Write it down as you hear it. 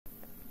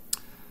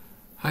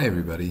Hi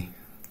everybody,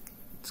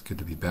 it's good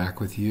to be back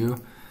with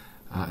you.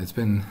 It's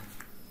been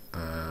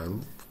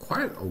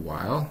quite a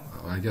while,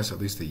 I guess at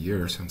least a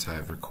year since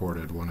I've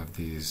recorded one of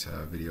these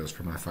videos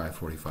for my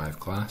 545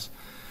 class.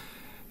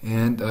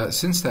 And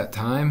since that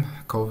time,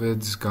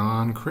 COVID's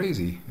gone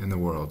crazy in the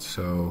world.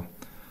 So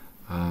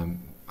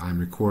I'm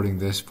recording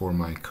this for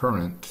my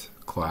current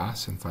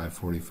class in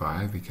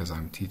 545 because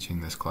I'm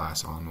teaching this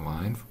class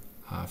online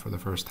for the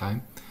first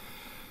time.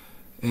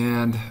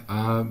 And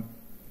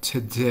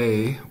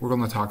today we're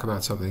going to talk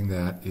about something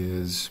that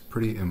is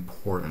pretty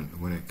important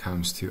when it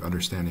comes to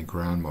understanding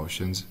ground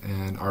motions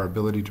and our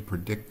ability to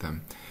predict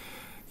them.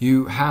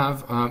 You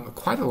have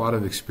quite a lot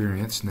of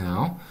experience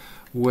now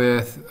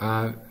with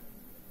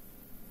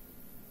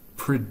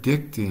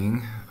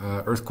predicting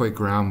earthquake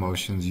ground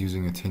motions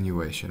using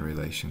attenuation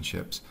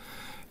relationships.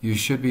 You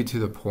should be to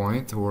the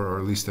point, or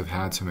at least have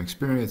had some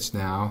experience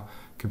now,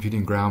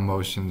 computing ground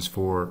motions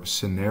for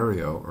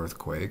scenario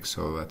earthquakes,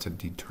 so that's a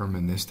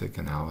deterministic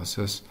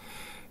analysis.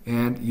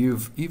 And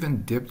you've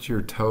even dipped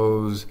your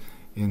toes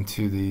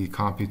into the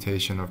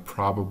computation of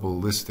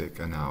probabilistic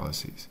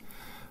analyses.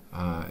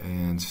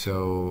 And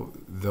so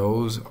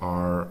those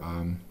are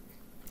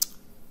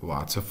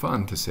lots of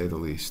fun, to say the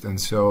least.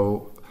 And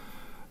so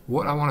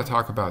what I want to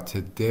talk about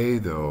today,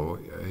 though,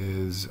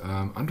 is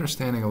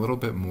understanding a little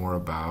bit more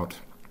about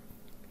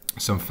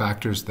some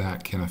factors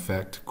that can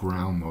affect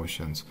ground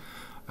motions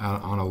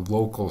on a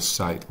local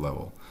site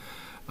level.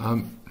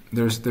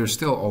 There's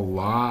still a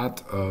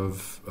lot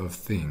of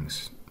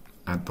things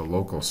at the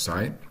local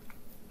site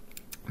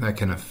that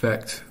can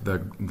affect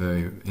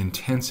the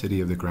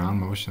intensity of the ground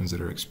motions that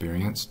are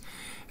experienced.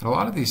 And a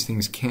lot of these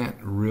things can't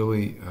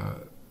really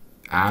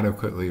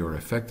adequately or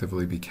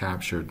effectively be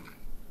captured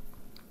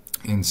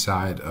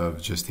inside of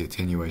just the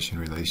attenuation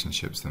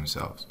relationships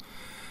themselves.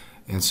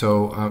 And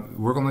so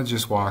we're going to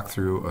just walk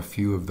through a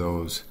few of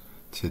those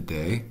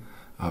today.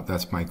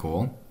 That's my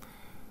goal.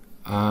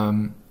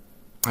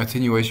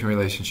 Attenuation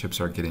relationships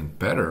are getting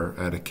better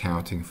at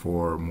accounting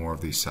for more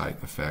of these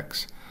site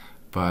effects,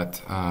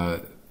 but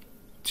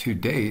to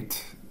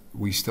date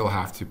we still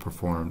have to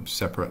perform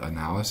separate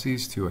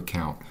analyses to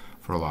account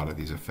for a lot of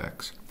these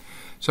effects.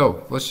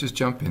 So let's just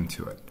jump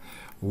into it.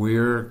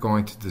 We're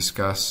going to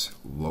discuss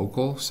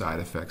local side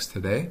effects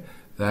today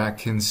that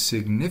can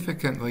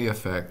significantly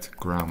affect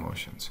ground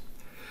motions.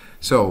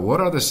 So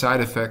what are the side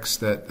effects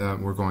that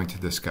we're going to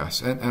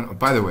discuss? And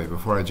by the way,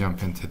 before I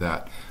jump into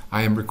that,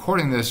 I am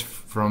recording this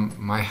from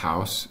my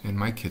house in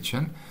my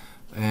kitchen,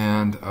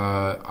 and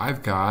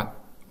I've got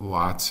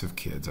lots of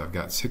kids. I've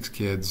got 6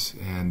 kids,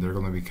 and they're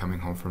going to be coming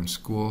home from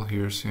school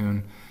here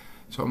soon,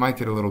 so it might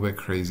get a little bit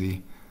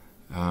crazy.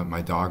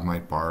 My dog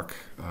might bark.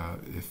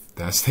 If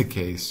that's the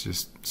case,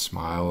 just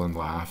smile and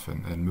laugh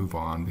and move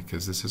on,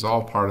 because this is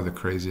all part of the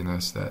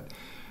craziness that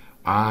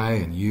I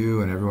and you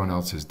and everyone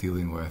else is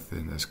dealing with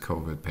in this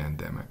COVID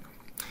pandemic.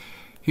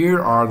 Here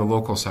are the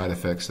local side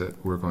effects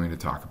that we're going to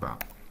talk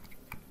about.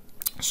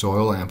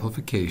 Soil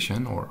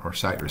amplification or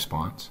site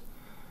response,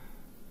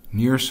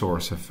 near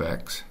source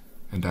effects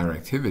and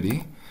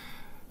directivity,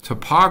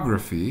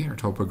 topography or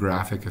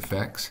topographic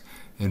effects,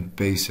 and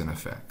basin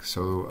effects.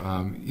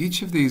 So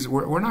each of these,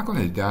 we're not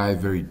going to dive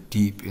very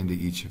deep into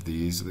each of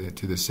these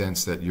to the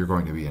sense that you're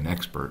going to be an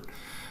expert.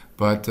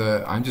 But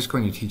I'm just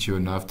going to teach you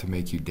enough to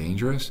make you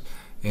dangerous,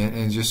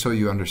 and just so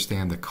you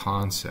understand the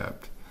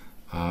concept.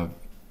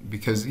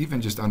 Because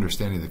even just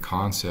understanding the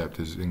concept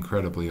is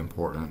incredibly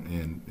important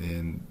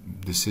in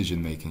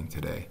decision making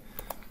today.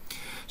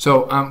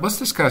 So let's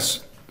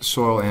discuss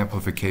soil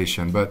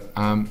amplification. But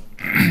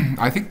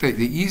I think that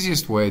the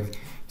easiest way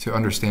to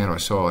understand what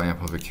soil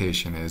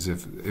amplification is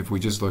if we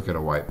just look at a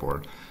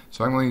whiteboard.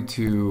 So I'm going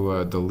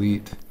to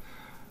delete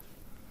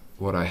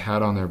what I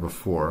had on there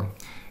before.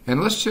 And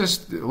let's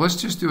just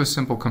do a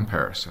simple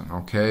comparison,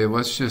 okay?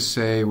 Let's just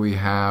say we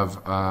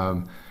have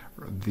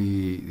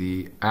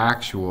the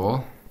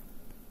actual,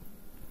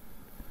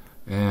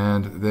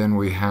 and then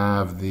we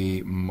have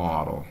the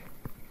model.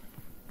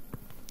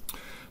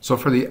 So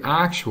for the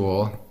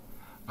actual,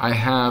 I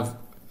have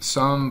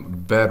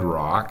some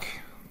bedrock,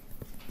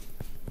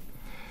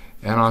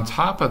 and on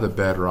top of the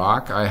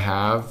bedrock I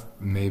have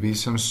maybe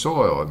some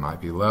soil. It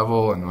might be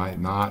level, it might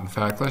not. In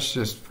fact, let's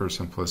just, for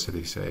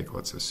simplicity's sake,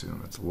 let's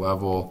assume it's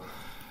level.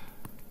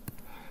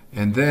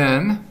 And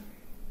then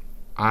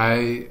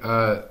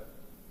I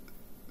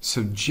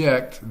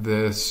subject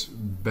this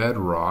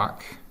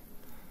bedrock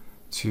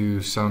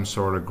to some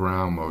sort of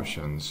ground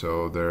motion.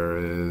 So there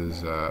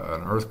is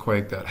an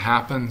earthquake that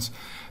happens.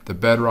 The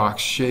bedrock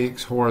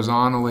shakes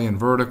horizontally and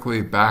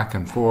vertically, back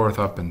and forth,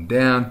 up and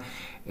down.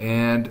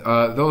 And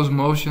those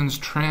motions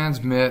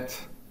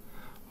transmit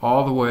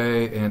all the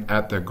way, and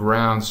at the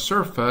ground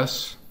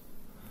surface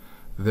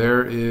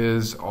there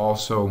is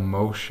also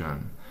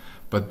motion.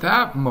 But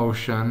that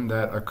motion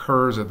that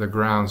occurs at the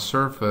ground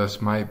surface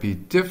might be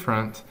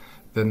different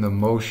than the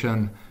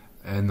motion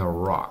in the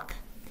rock.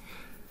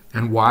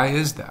 And why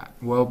is that?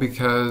 Well,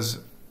 because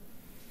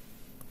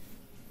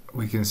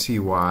we can see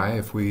why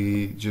if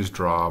we just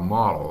draw a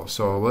model.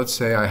 So let's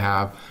say I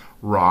have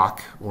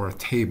rock or a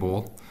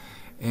table,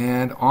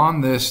 and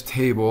on this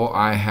table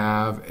I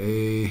have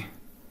a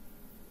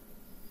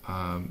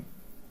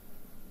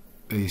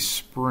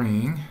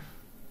spring.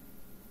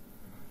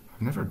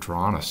 I've never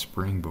drawn a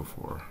spring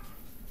before.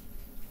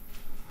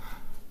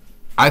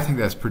 I think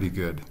that's pretty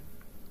good.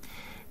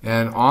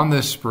 And on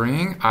this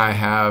spring I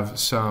have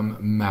some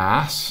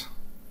mass,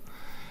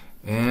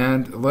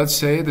 and let's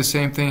say the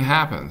same thing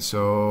happens.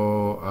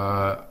 So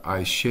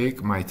I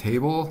shake my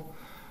table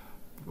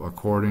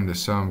according to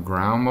some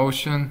ground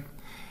motion,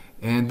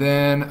 and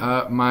then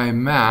my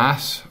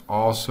mass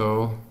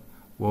also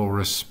will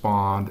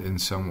respond in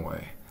some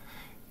way.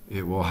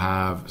 It will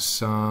have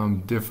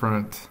some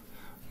different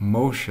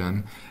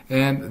motion,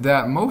 and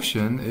that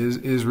motion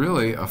is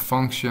really a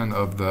function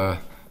of the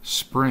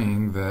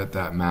spring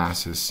that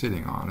mass is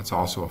sitting on. It's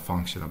also a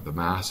function of the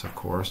mass, of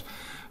course,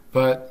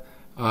 but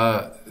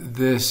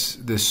this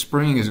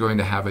spring is going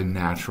to have a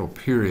natural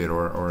period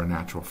or a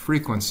natural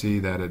frequency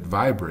that it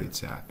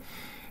vibrates at.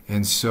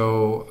 And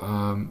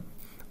so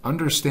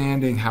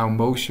understanding how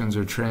motions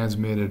are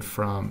transmitted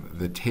from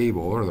the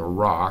table or the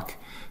rock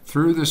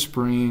through the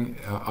spring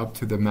up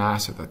to the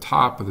mass at the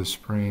top of the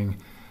spring,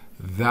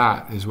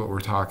 that is what we're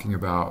talking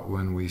about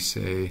when we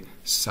say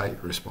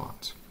site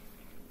response.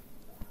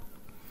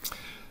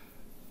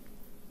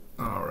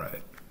 All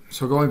right,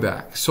 so going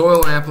back,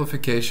 soil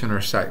amplification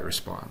or site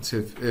response.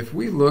 If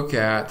we look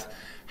at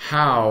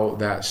how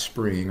that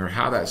spring or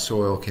how that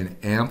soil can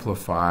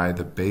amplify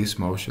the base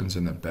motions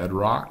in the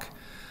bedrock,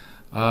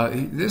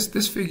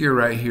 this figure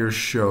right here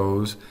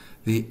shows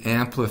the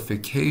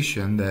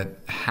amplification that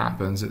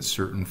happens at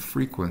certain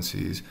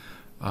frequencies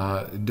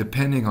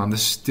depending on the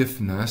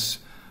stiffness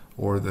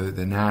or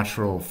the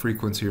natural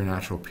frequency or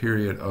natural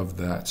period of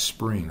that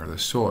spring or the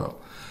soil.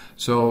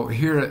 So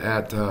here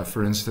at,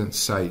 for instance,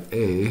 site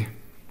A,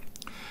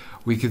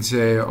 we could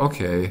say,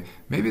 okay,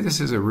 maybe this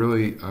is a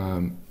really,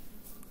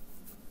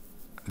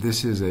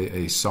 this is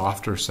a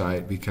softer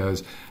site,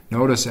 because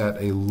notice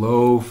at a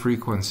low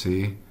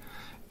frequency,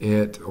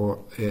 it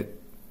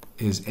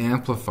is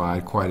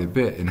amplified quite a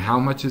bit. And how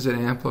much is it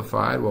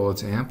amplified? Well,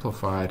 it's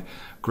amplified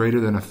greater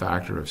than a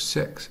factor of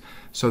 6.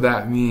 So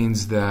that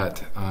means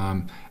that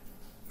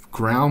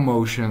ground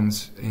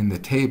motions in the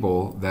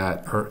table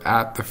that are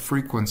at the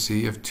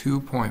frequency of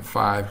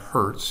 2.5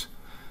 hertz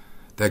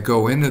that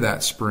go into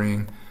that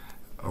spring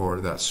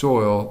or that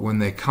soil, when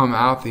they come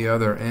out the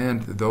other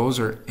end, those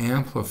are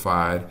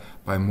amplified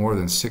by more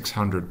than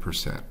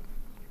 600%.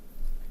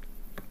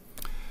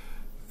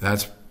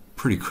 That's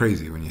pretty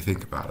crazy when you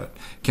think about it.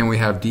 Can we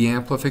have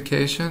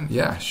de-amplification?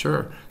 Yeah,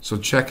 sure. So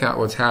check out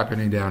what's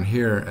happening down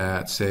here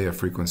at, say, a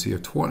frequency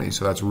of 20.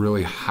 So that's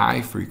really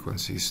high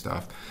frequency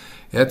stuff.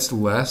 It's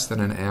less than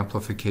an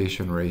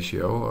amplification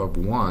ratio of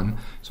 1.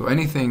 So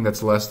anything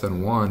that's less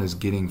than 1 is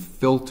getting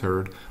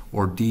filtered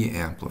or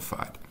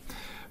de-amplified.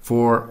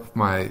 For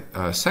my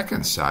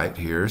second site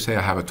here, say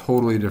I have a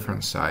totally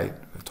different site,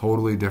 a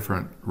totally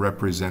different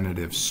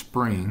representative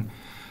spring,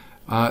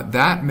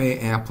 that may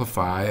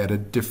amplify at a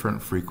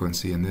different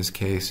frequency, in this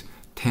case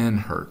 10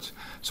 hertz.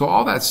 So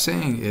all that's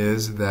saying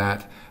is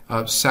that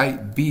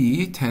site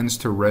B tends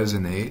to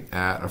resonate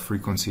at a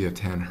frequency of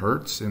 10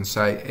 hertz, and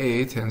site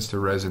A tends to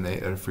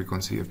resonate at a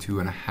frequency of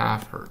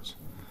 2.5 hertz.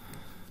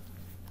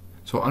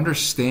 So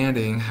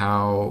understanding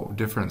how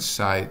different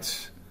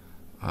sites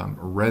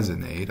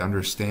resonate,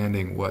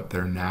 understanding what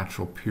their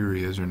natural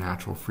periods or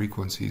natural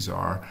frequencies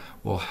are,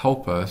 will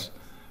help us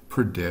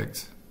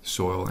predict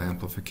soil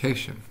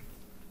amplification.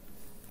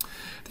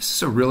 This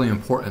is a really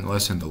important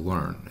lesson to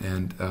learn,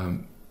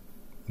 and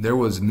there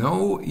was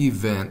no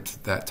event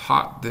that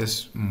taught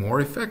this more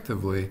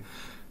effectively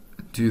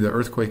to the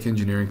earthquake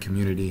engineering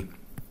community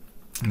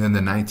than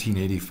the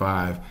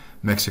 1985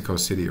 Mexico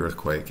City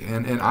earthquake.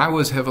 And I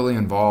was heavily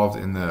involved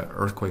in the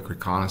earthquake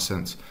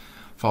reconnaissance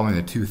following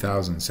the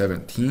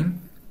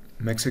 2017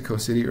 Mexico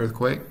City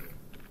earthquake,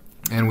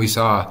 and we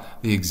saw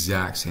the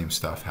exact same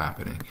stuff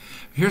happening.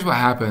 Here's what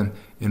happened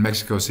in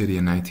Mexico City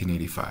in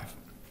 1985.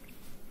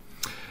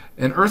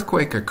 An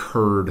earthquake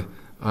occurred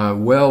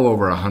well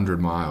over 100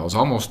 miles,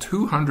 almost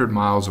 200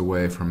 miles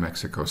away from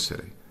Mexico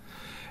City.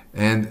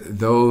 And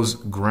those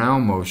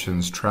ground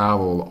motions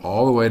traveled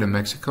all the way to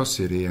Mexico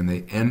City, and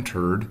they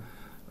entered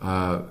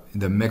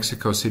the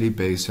Mexico City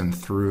basin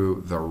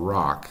through the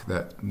rock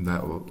that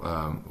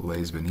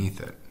lays beneath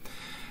it.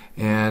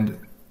 And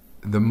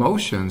the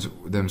motions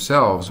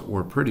themselves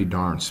were pretty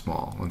darn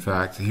small. In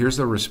fact, here's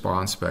the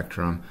response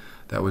spectrum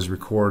that was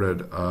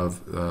recorded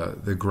of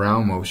the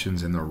ground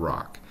motions in the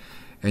rock.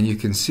 And you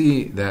can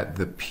see that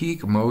the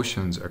peak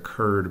motions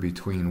occurred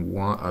between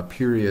a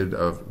period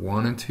of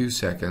 1 and 2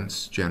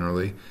 seconds,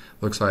 generally.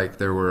 Looks like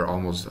there were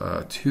almost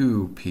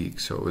 2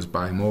 peaks, so it was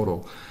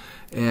bimodal.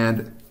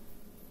 And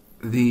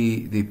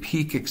the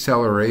peak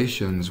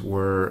accelerations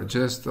were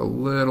just a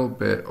little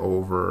bit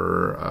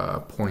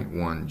over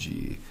 0.1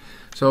 G.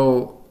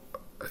 So,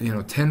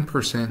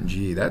 10%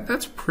 G,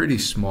 that's pretty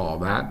small.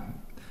 That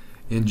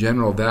in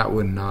general, that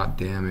would not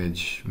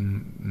damage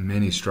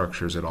many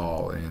structures at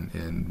all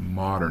in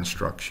modern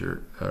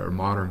structure or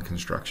modern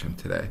construction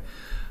today,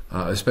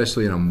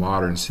 especially in a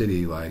modern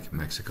city like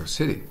Mexico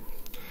City.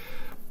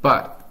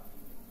 But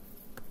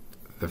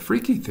the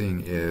freaky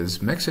thing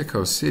is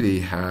Mexico City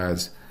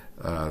has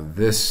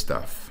this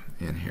stuff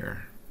in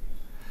here.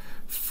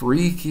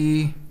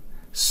 Freaky,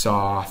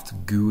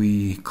 soft,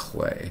 gooey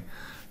clay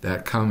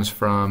that comes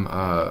from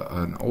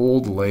an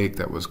old lake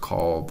that was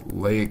called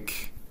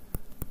Lake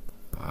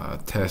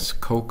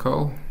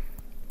Texcoco.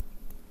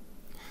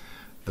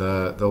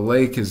 The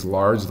lake is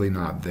largely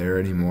not there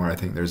anymore. I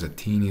think there's a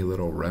teeny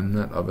little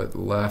remnant of it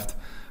left.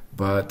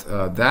 But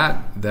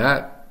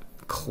that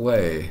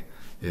clay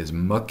is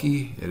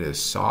mucky, it is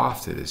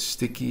soft, it is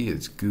sticky,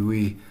 it's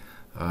gooey.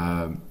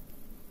 And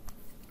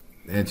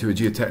to a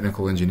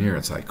geotechnical engineer,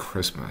 it's like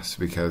Christmas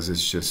because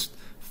it's just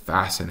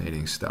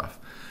fascinating stuff.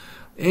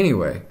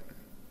 Anyway,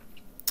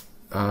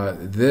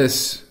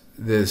 this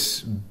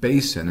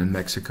basin in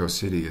Mexico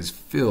City is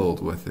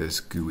filled with this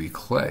gooey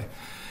clay.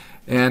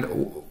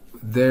 And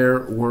there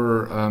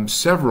were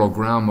several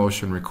ground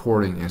motion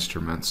recording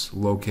instruments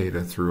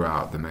located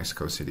throughout the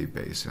Mexico City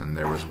basin.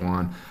 There was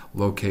one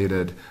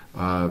located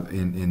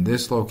in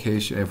this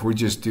location. If we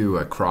just do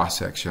a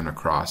cross-section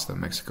across the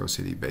Mexico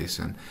City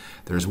basin,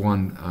 there's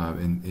one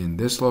in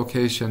this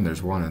location,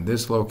 there's one in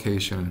this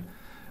location,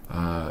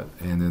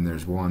 and then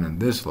there's one in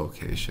this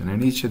location.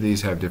 And each of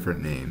these have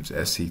different names: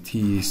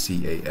 SCT,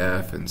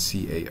 CAF, and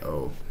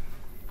CAO.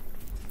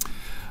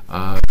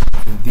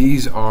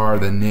 These are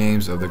the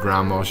names of the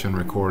ground motion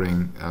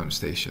recording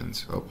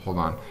stations. Oh, hold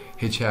on.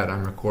 Hey, Chad,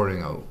 I'm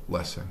recording a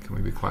lesson. Can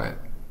we be quiet?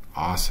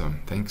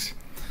 Awesome. Thanks.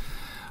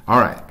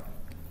 All right.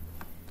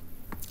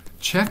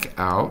 Check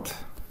out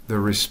the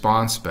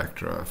response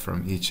spectra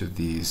from each of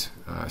these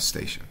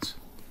stations.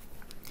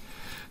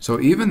 So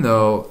even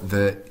though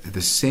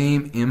the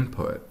same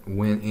input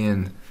went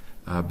in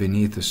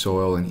beneath the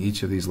soil in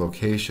each of these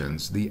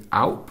locations, the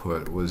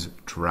output was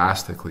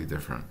drastically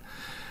different.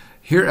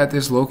 Here at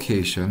this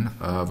location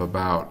of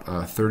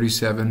about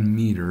 37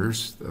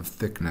 meters of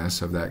thickness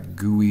of that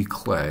gooey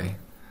clay,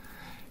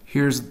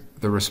 here's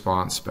the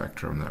response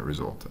spectrum that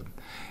resulted.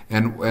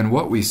 And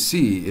what we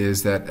see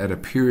is that at a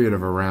period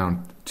of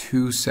around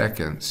 2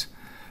 seconds,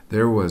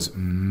 there was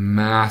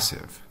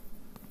massive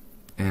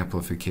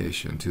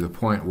amplification to the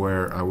point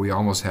where we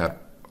almost had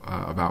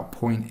about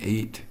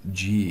 0.8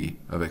 G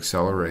of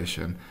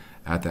acceleration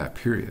at that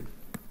period.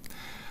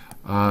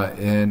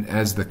 And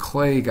as the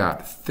clay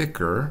got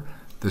thicker,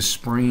 the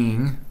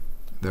spring,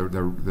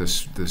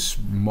 this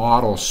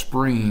model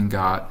spring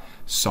got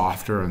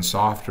softer and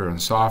softer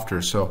and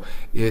softer, so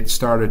it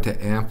started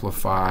to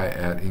amplify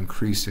at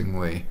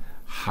increasingly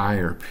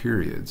higher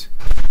periods.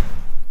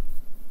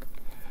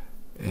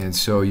 And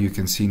so you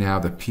can see now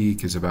the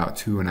peak is about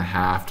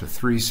 2.5 to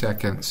 3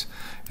 seconds,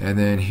 and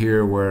then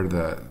here where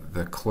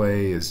the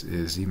clay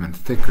is even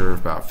thicker,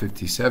 about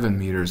 57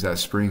 meters, that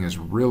spring is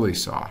really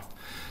soft.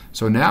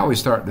 So now we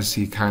start to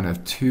see kind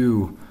of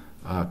two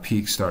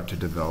peaks start to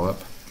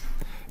develop,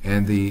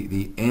 and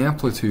the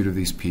amplitude of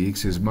these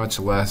peaks is much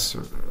less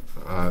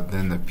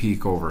than the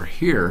peak over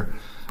here,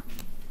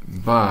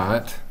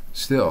 but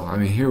still, I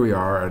mean, here we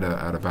are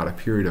at about a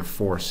period of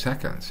 4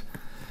 seconds.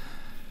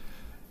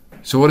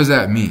 So what does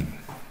that mean?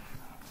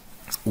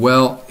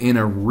 Well, in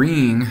a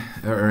ring,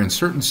 or in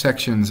certain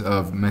sections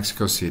of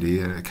Mexico City,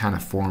 and it kind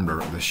of formed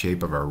the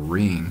shape of a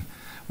ring,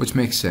 which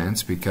makes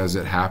sense because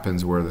it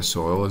happens where the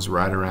soil is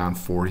right around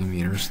 40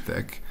 meters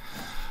thick.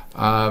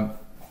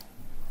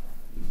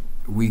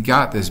 We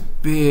got this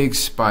big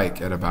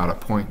spike at about a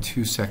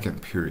 0.2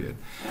 second period.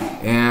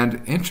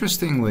 And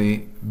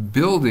interestingly,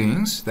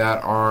 buildings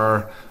that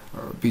are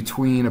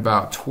between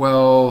about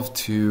 12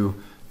 to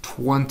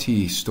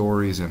 20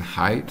 stories in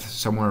height,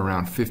 somewhere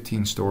around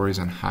 15 stories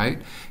in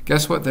height,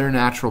 guess what their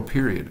natural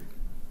period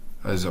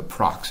is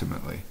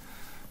approximately?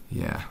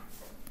 Yeah,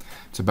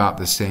 it's about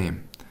the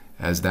same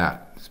as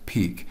that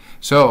peak.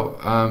 So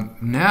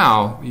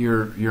now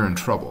you're in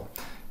trouble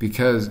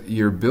because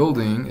your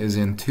building is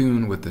in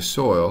tune with the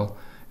soil,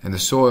 and the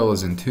soil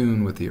is in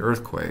tune with the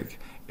earthquake.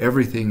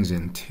 Everything's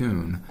in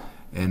tune,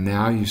 and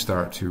now you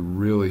start to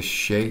really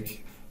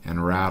shake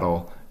and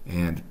rattle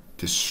and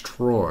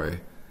destroy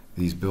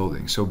these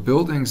buildings. So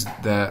buildings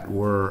that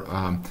were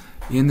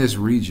in this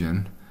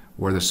region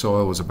where the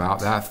soil was about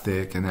that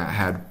thick and that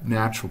had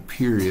natural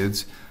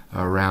periods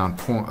around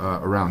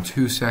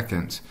 2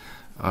 seconds,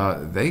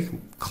 they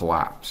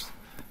collapsed,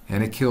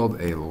 and it killed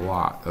a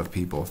lot of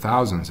people,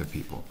 thousands of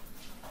people.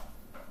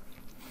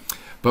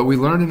 But we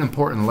learned an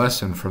important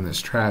lesson from this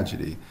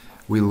tragedy.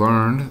 We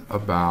learned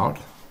about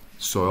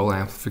soil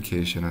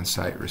amplification and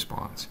site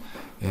response.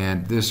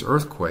 And this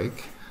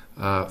earthquake,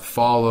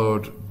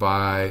 followed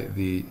by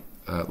the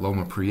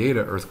Loma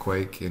Prieta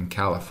earthquake in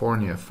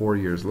California 4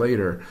 years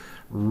later,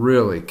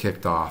 really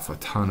kicked off a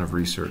ton of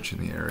research in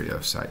the area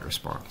of site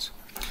response.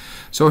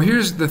 So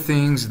here's the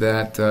things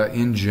that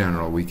in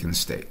general we can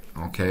state.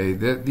 Okay,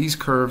 these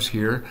curves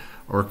here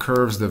are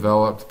curves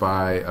developed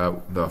by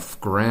the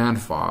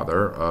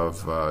grandfather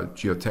of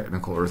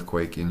geotechnical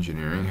earthquake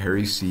engineering,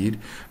 Harry Seed,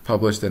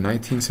 published in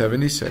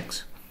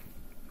 1976.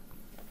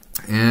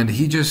 And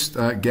he just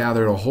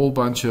gathered a whole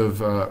bunch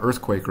of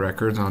earthquake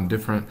records on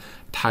different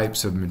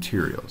types of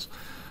materials.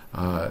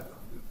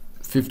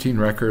 15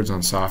 records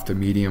on soft to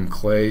medium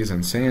clays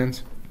and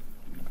sands,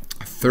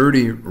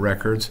 30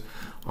 records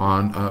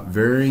on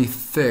very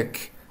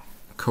thick,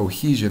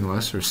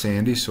 cohesionless or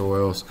sandy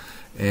soils,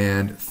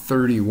 and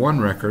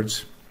 31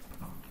 records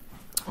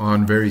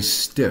on very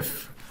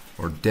stiff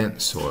or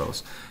dense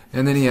soils.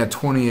 And then he had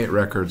 28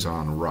 records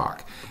on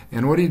rock.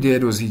 And what he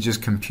did was he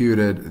just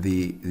computed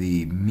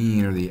the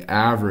mean or the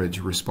average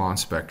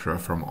response spectra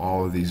from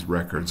all of these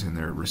records in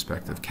their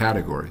respective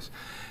categories.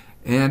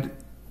 And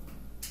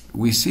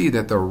we see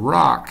that the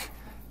rock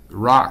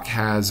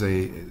has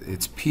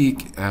its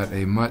peak at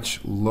a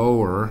much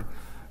lower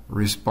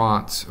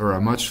response, or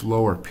a much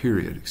lower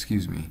period,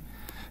 excuse me.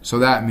 So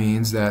that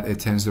means that it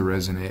tends to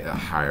resonate at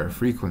higher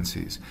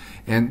frequencies.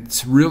 And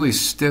it's really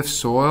stiff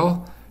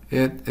soil,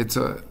 it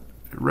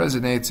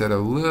resonates at a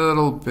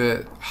little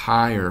bit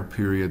higher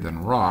period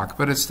than rock,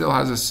 but it still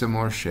has a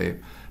similar shape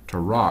to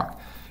rock,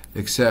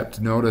 except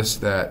notice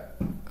that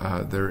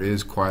there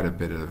is quite a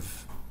bit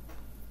of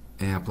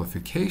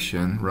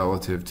amplification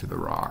relative to the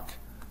rock.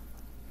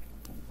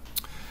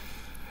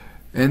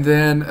 And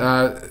then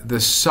the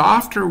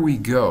softer we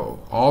go,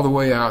 all the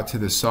way out to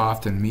the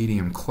soft and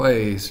medium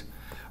clays,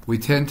 we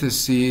tend to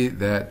see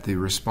that the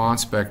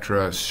response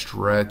spectra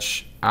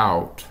stretch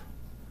out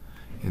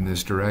in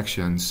this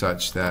direction,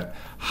 such that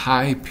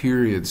high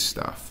period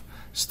stuff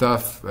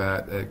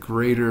at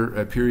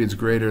periods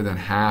greater than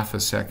half a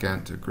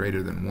second to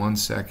greater than 1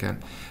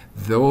 second,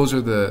 those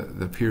are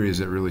the periods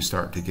that really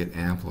start to get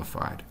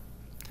amplified.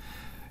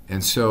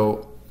 And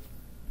so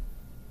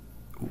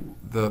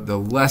the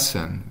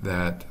lesson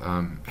that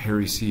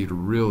Harry Seed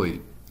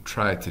really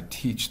tried to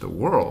teach the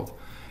world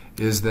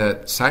is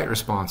that site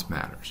response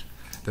matters.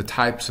 The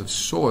types of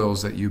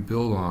soils that you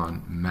build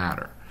on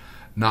matter.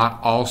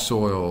 Not all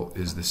soil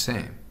is the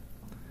same.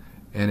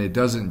 And it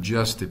doesn't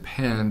just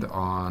depend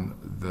on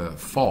the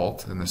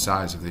fault and the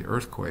size of the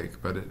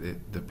earthquake, but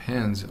it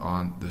depends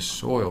on the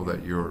soil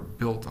that you're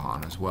built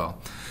on as well.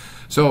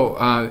 So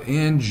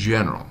in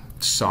general,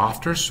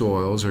 softer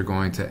soils are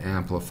going to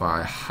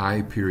amplify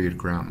high period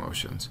ground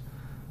motions,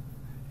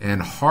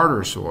 and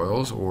harder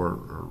soils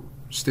or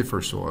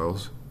stiffer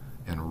soils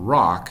and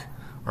rock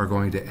are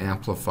going to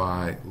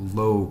amplify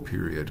low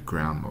period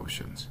ground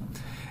motions.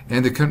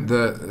 And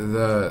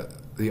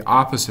the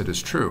opposite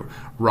is true.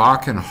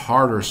 Rock and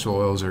harder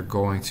soils are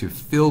going to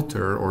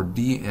filter or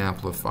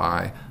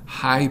de-amplify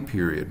high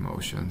period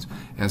motions,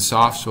 and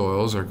soft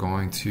soils are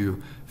going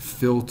to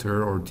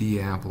filter or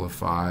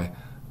de-amplify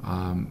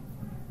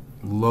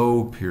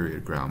low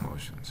period ground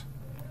motions.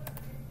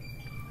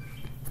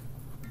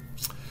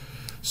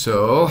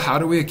 So how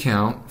do we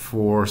account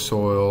for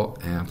soil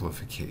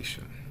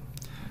amplification?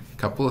 A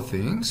couple of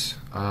things.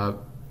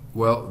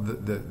 Well,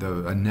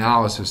 the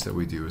analysis that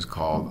we do is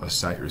called a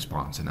site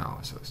response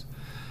analysis.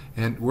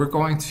 And we're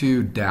going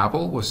to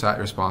dabble with site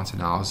response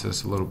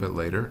analysis a little bit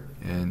later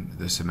in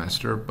the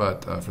semester,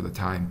 but for the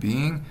time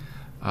being,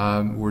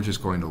 we're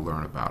just going to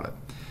learn about it.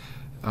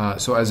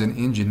 So as an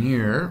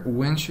engineer,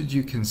 when should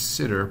you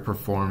consider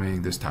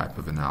performing this type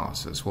of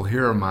analysis? Well,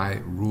 here are my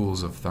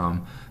rules of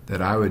thumb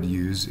that I would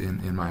use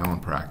in my own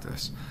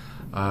practice.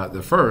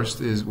 The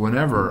first is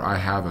whenever I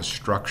have a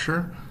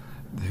structure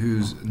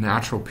whose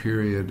natural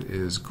period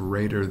is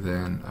greater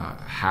than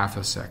half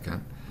a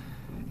second,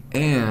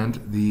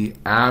 and the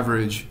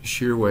average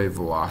shear wave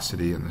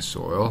velocity in the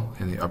soil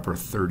in the upper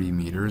 30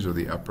 meters or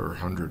the upper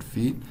 100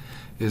 feet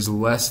is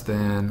less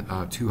than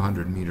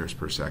 200 meters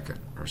per second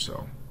or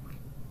so.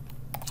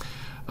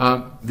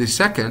 The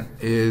second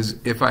is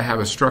if I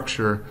have a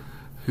structure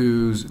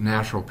whose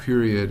natural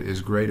period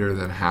is greater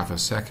than half a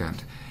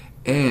second,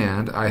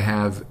 and I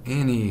have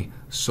any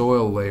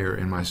soil layer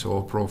in my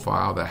soil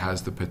profile that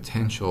has the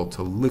potential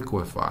to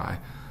liquefy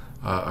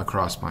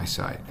across my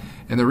site.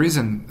 And the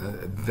reason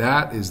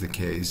that is the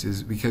case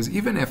is because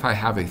even if I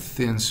have a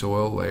thin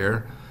soil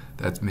layer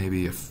that's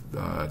maybe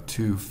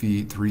 2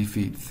 feet, 3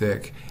 feet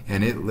thick,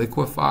 and it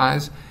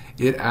liquefies,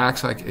 it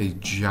acts like a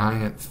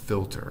giant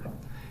filter.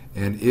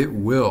 And it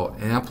will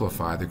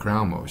amplify the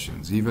ground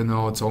motions, even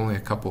though it's only a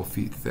couple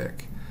feet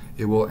thick.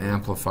 It will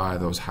amplify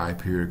those high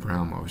period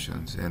ground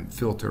motions and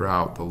filter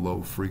out the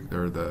low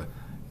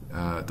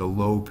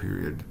low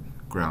period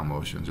ground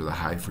motions or the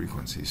high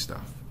frequency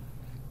stuff.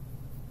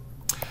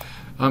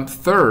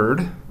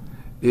 Third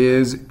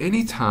is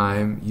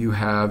anytime you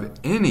have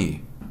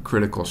any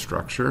critical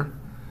structure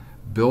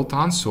built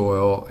on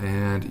soil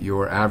and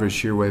your average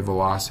shear wave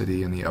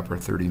velocity in the upper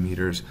 30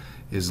 meters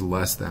is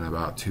less than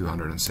about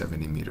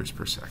 270 meters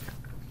per second.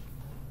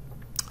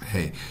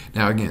 Hey,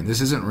 now again,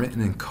 this isn't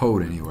written in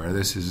code anywhere.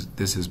 This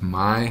is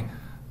my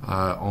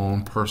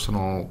own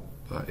personal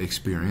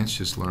experience,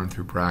 just learn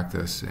through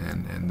practice,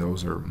 and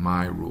those are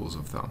my rules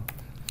of thumb.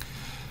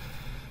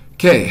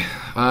 Okay,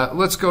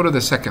 let's go to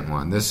the second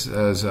one. This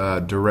is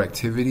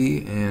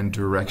directivity and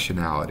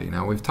directionality.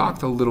 Now, we've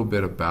talked a little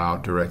bit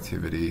about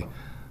directivity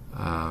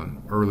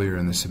earlier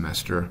in the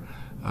semester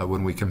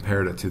when we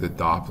compared it to the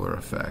Doppler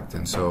effect.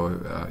 And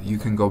so you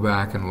can go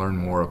back and learn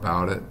more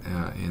about it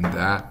in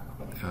that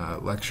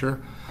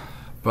lecture.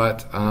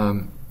 But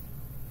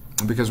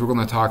because we're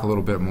going to talk a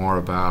little bit more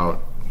about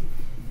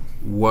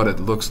what it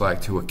looks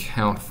like to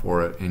account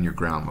for it in your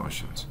ground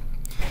motions.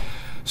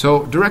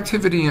 So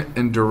directivity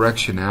and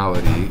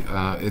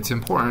directionality, it's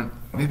important.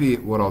 Maybe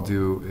what I'll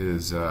do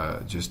is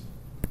just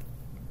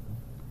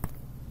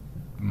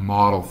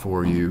model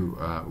for you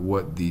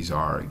what these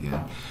are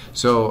again.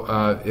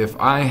 So if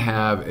I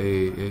have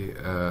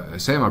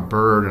say I'm a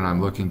bird and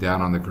I'm looking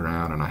down on the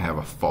ground and I have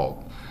a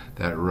fault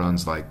that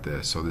runs like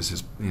this. So this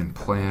is in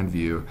plan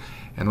view.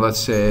 And let's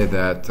say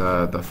that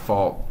the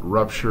fault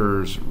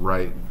ruptures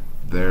right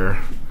there.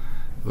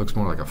 It looks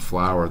more like a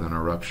flower than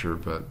a rupture,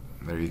 but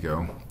there you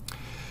go.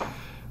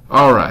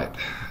 All right,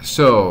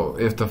 so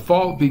if the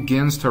fault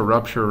begins to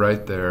rupture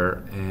right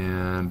there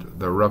and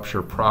the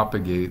rupture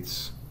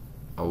propagates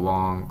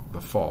along the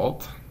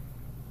fault,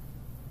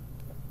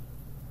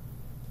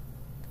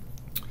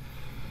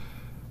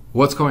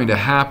 what's going to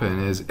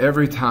happen is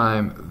every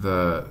time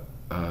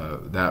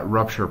that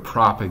rupture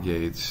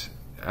propagates,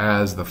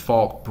 as the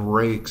fault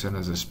breaks and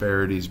as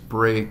asperities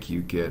break,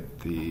 you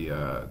get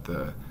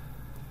the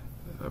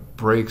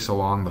breaks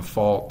along the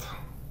fault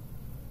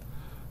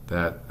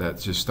that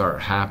just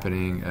start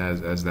happening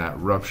as that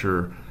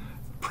rupture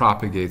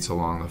propagates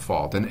along the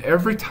fault. And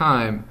every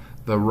time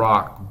the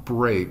rock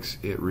breaks,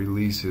 it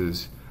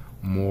releases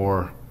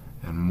more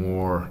and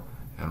more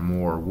and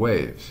more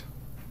waves.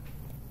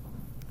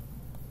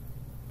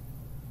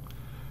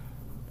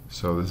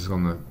 So this is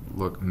going to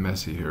look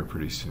messy here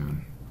pretty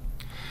soon.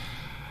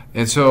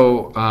 And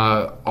so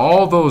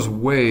all those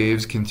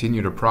waves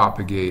continue to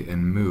propagate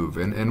and move.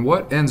 And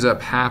what ends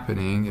up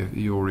happening, if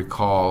you'll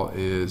recall,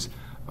 is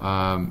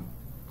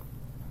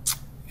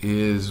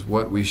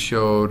what we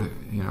showed.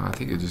 You know, I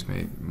think it just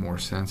made more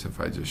sense if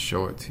I just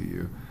show it to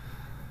you.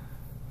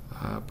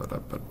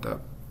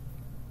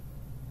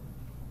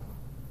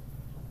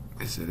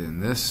 Is it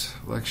in this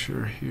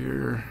lecture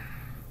here?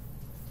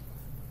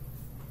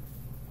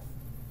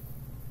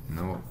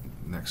 No,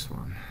 next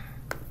one.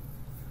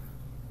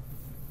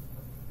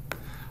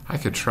 I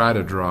could try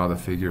to draw the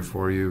figure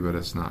for you, but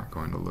it's not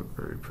going to look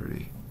very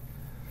pretty.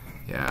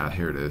 Yeah,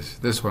 here it is.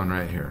 This one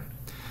right here.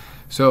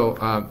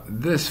 So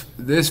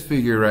this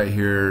figure right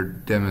here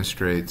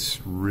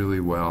demonstrates really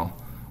well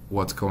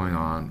what's going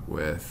on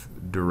with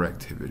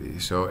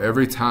directivity. So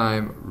every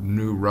time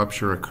new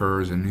rupture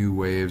occurs and new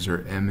waves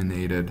are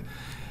emanated,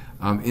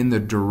 in the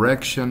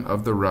direction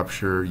of the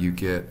rupture, you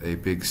get a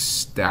big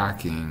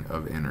stacking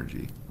of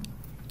energy.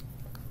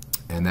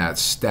 And that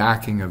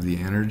stacking of the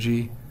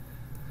energy,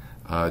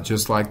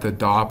 just like the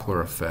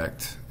Doppler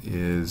effect,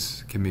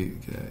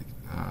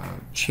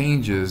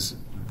 changes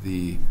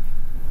the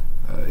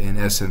in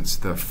essence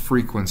the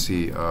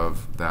frequency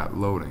of that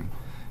loading,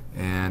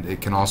 and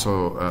it can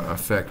also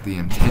affect the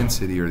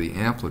intensity or the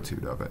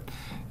amplitude of it.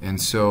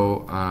 And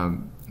so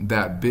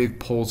that big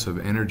pulse of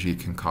energy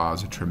can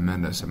cause a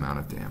tremendous amount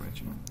of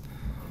damage.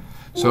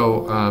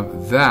 So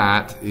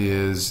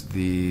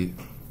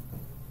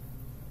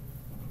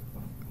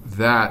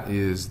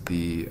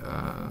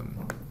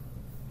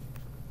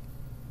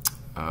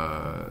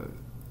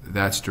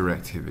that's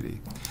directivity.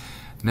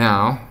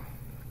 Now,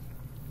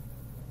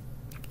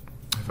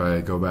 if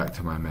I go back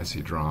to my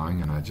messy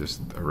drawing and I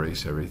just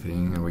erase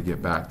everything and we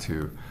get back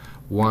to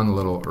one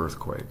little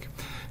earthquake.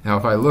 Now,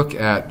 if I look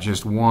at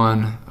just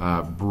one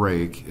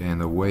break and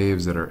the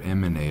waves that are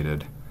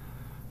emanated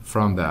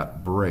from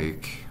that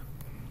break,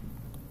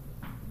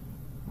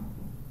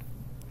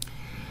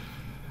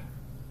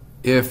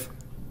 if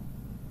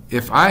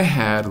I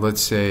had,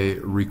 let's say,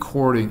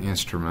 recording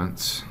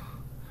instruments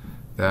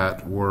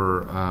that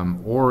were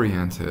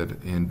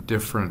oriented in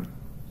different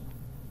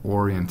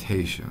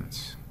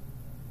orientations,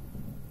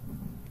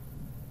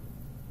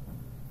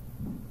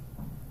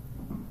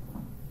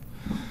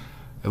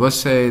 let's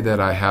say that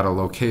I had a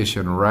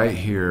location right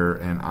here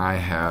and I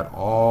had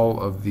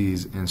all of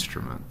these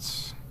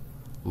instruments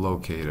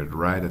located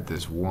right at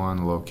this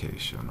one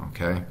location,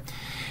 okay?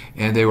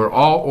 And they were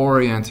all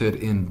oriented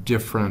in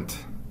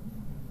different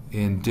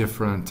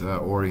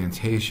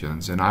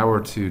orientations, and I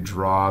were to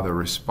draw the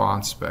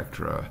response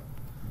spectra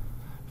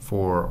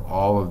for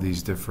all of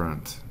these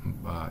different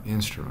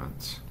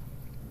instruments.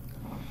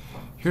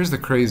 Here's the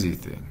crazy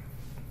thing.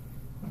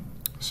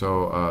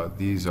 So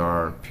these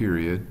are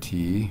period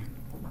T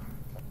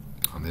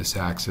on this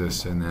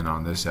axis, and then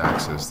on this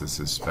axis this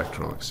is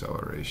spectral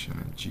acceleration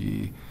and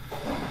G.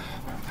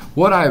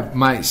 What I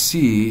might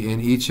see in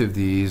each of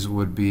these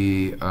would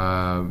be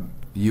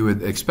you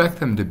would expect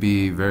them to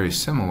be very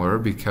similar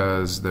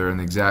because they're in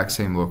the exact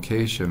same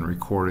location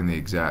recording the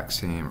exact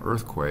same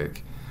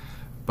earthquake,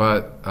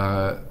 but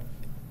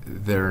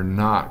they're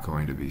not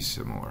going to be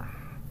similar.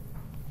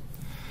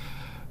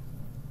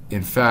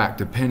 In fact,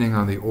 depending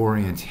on the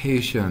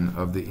orientation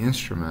of the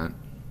instrument,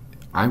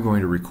 I'm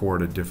going to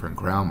record a different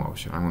ground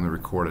motion. I'm going to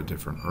record a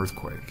different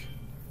earthquake.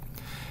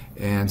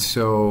 And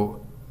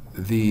so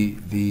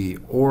the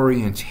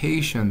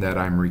orientation that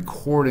I'm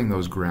recording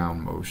those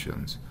ground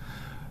motions,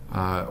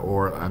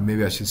 or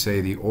maybe I should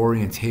say the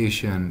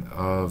orientation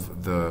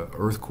of the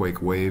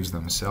earthquake waves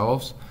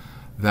themselves,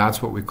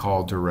 that's what we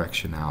call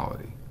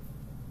directionality.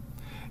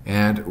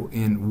 And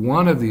in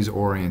one of these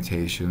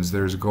orientations,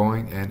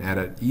 and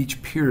at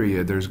each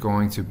period, there's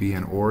going to be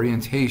an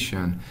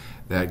orientation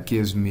that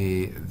gives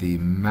me the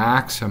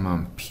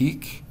maximum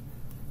peak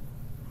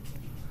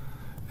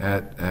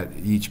at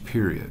each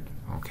period,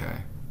 okay?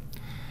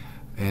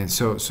 And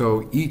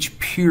so each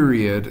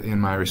period in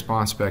my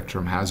response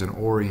spectrum has an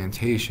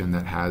orientation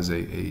that has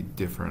a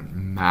different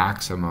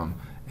maximum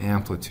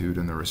amplitude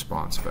in the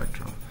response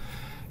spectrum.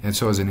 And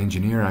so as an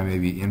engineer, I may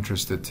be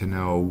interested to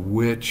know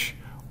which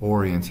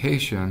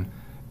orientation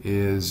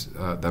is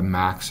the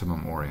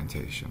maximum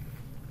orientation.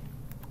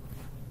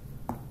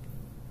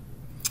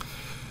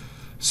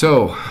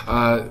 So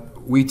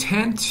we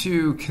tend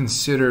to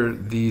consider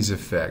these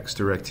effects,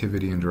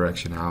 directivity and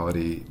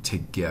directionality,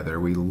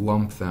 together. We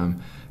lump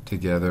them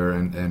together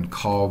and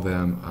call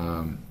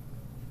them,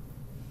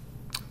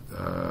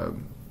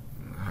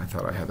 I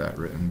thought I had that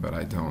written, but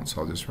I don't,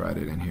 so I'll just write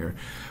it in here.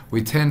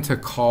 We tend to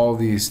call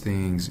these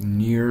things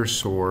near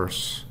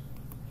source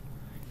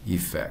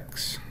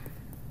effects.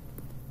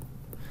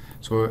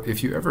 So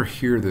if you ever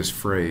hear this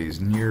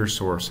phrase, near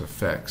source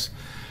effects,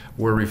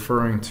 we're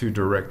referring to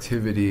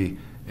directivity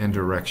and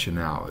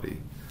directionality,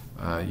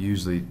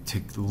 usually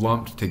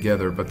lumped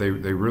together, but they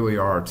really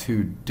are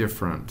two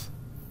different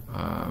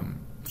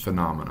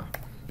phenomena.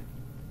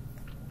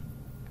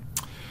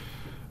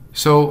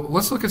 So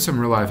let's look at some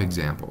real-life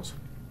examples.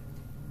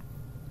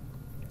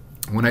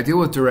 When I deal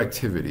with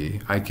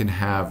directivity, I can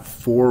have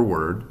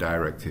forward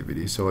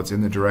directivity, so it's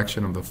in the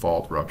direction of the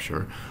fault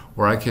rupture,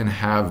 or I can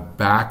have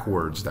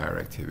backwards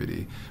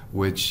directivity,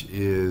 which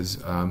is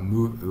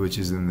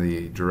in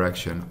the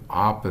direction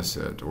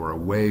opposite or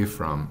away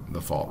from the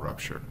fault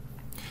rupture.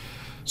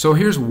 So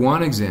here's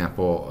one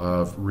example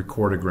of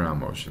recorded ground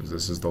motions.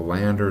 This is the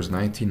Landers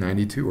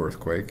 1992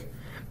 earthquake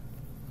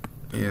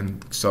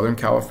in Southern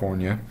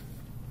California.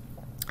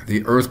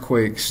 The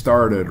earthquake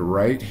started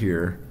right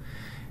here,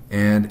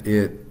 and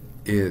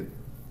it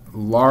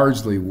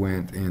largely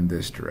went in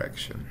this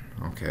direction.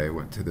 Okay, it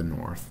went to the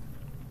north.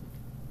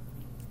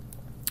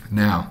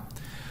 Now,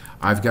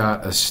 I've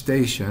got a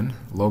station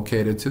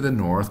located to the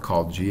north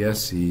called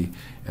GSC,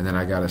 and then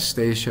I got a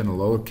station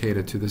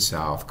located to the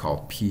south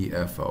called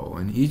PFO.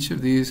 And each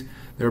of these,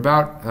 they're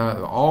about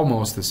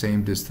almost the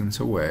same distance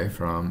away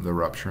from the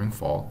rupturing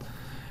fault.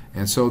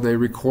 And so they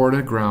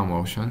recorded ground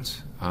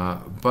motions,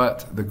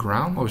 but the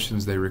ground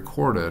motions they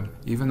recorded,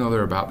 even though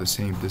they're about the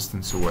same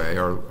distance away,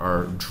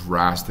 are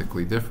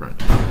drastically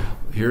different.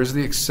 Here's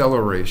the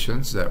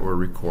accelerations that were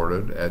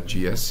recorded at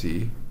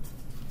GSC,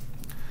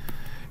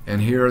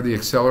 and here are the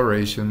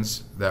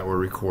accelerations that were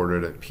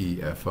recorded at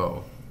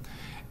PFO.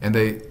 And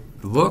they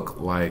look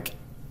like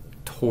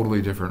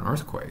totally different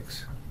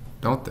earthquakes,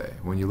 don't they,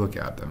 when you look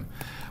at them?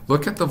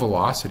 Look at the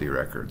velocity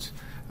records.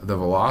 The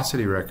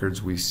velocity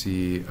records, we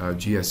see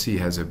GSC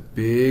has a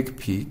big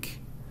peak,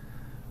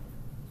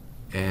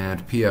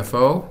 and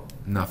PFO,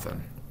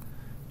 nothing,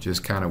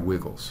 just kind of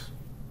wiggles.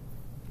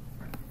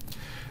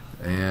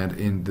 And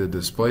in the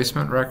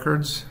displacement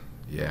records,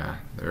 yeah,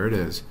 there it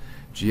is.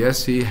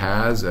 GSC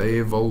has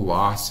a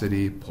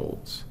velocity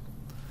pulse,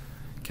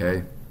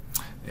 okay?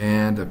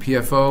 And a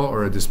PFO,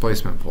 or a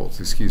displacement pulse,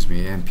 excuse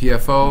me, and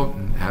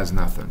PFO has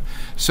nothing.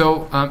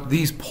 So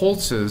these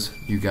pulses,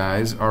 you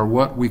guys, are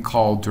what we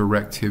call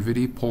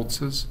directivity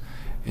pulses,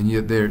 and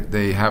yet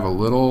they have a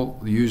little,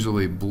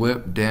 usually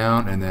blip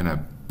down and then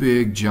a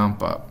big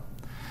jump up.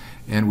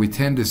 And we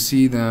tend to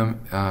see them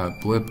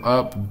blip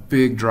up,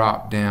 big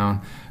drop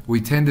down.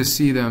 We tend to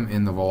see them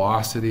in the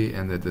velocity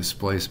and the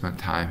displacement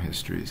time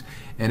histories.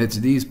 And it's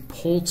these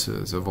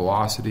pulses of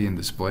velocity and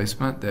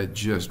displacement that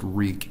just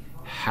wreak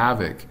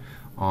havoc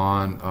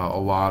on a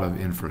lot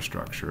of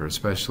infrastructure,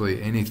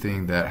 especially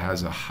anything that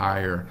has a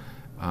higher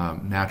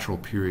natural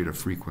period of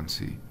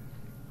frequency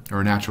or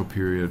a natural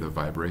period of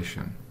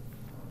vibration.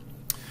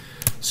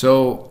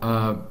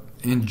 So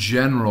in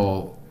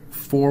general,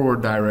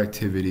 forward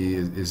directivity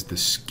is the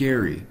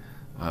scary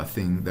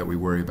thing that we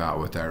worry about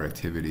with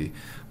directivity.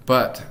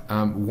 But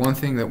one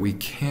thing that we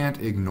can't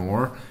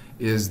ignore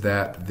is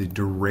that the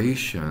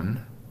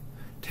duration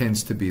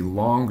tends to be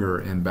longer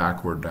in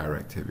backward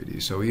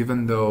directivity. So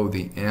even though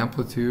the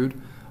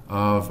amplitude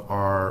of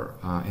our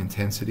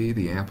intensity,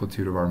 the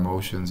amplitude of our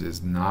motions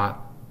is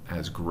not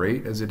as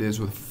great as it is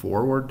with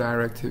forward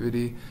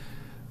directivity,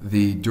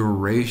 the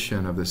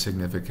duration of the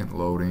significant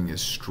loading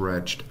is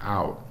stretched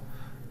out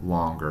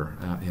longer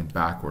in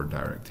backward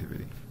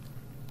directivity.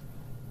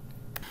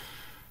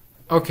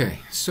 Okay,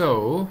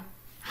 so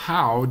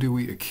how do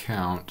we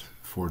account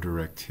for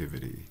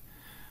directivity?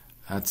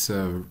 That's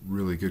a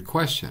really good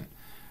question.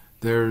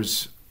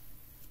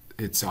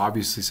 It's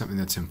obviously something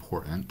that's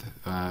important,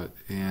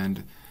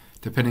 and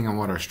depending on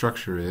what our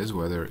structure is,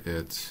 whether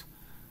it's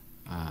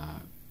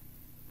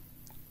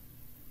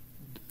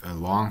a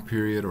long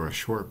period or a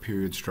short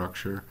period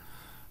structure,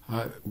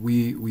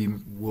 we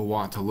will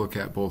want to look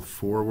at both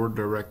forward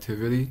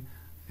directivity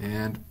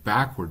and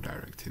backward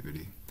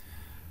directivity.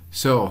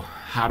 So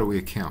how do we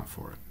account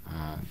for it?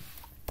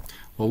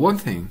 Well, one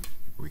thing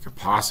we could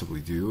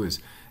possibly do is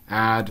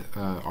add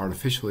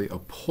artificially a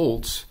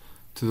pulse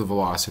to the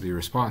velocity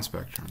response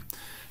spectrum.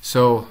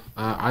 So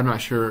I'm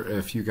not sure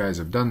if you guys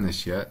have done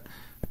this yet,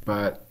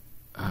 but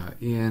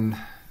in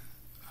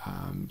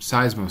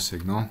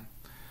seismosignal,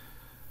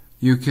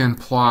 you can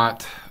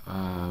plot,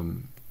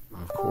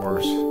 of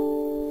course,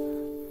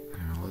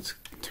 let's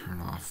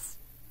turn off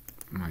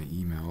my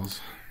emails.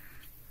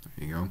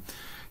 There you go.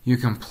 You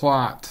can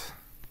plot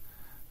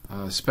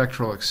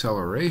spectral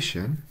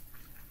acceleration,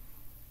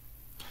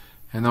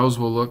 and those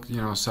will look,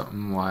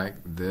 something like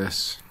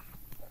this.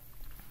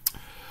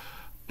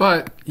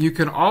 But you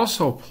can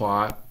also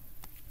plot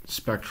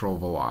spectral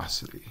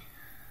velocity.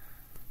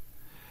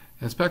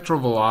 And spectral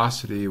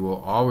velocity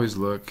will always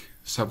look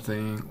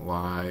something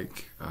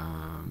like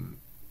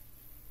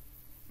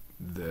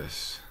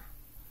this.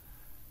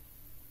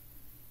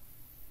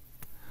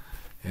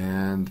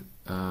 And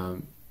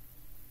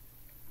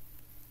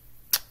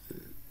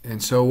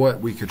so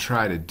what we could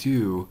try to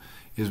do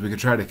is we could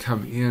try to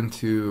come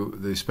into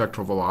the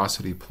spectral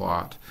velocity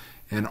plot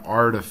and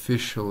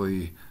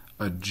artificially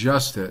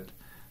adjust it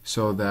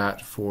so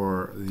that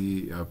for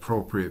the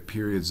appropriate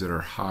periods that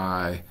are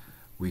high,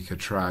 we could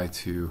try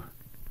to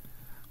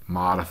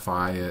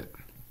modify it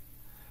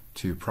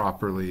to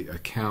properly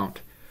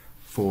account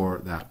for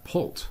that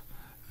pulse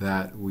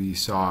that we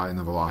saw in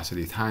the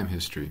velocity time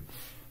history.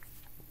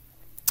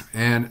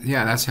 And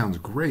yeah, that sounds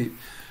great.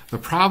 The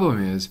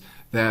problem is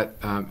that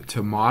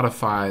to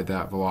modify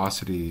that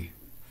velocity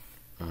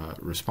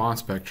response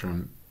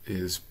spectrum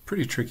is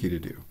pretty tricky to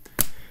do.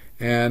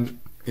 And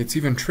it's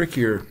even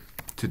trickier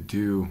to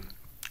do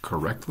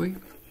correctly.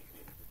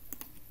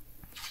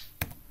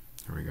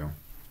 There we go.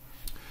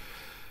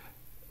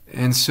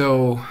 And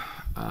so,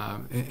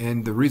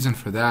 and the reason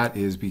for that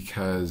is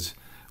because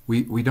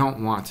we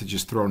don't want to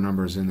just throw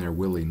numbers in there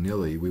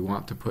willy-nilly. We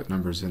want to put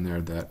numbers in there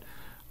that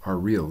are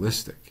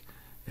realistic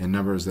and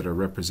numbers that are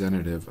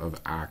representative of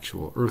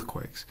actual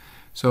earthquakes.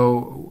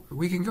 So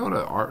we can go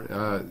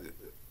to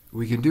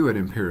we can do it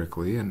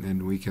empirically,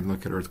 and we can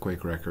look at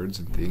earthquake records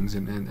and things,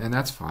 and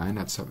that's fine.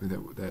 That's something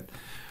that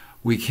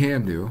we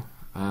can do,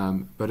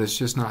 but it's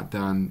just not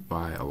done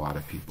by a lot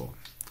of people.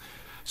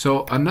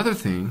 So another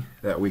thing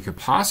that we could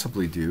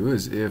possibly do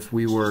is if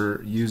we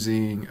were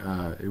using,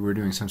 we were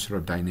doing some sort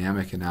of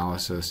dynamic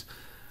analysis,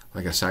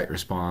 like a site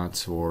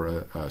response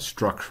or a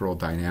structural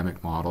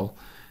dynamic model,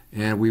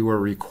 and we were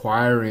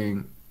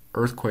requiring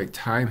earthquake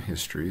time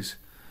histories,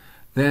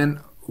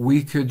 then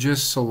we could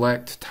just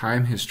select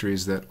time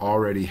histories that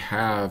already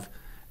have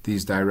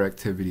these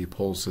directivity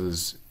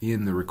pulses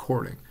in the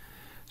recording.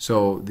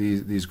 So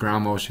these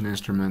ground motion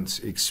instruments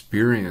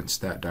experience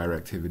that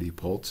directivity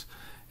pulse,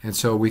 and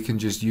so we can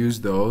just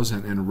use those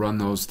and run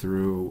those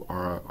through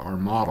our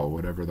model,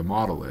 whatever the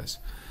model is.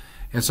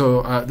 And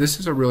so this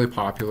is a really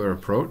popular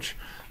approach.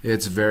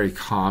 It's very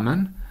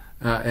common,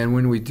 and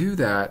when we do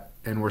that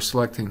and we're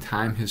selecting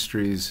time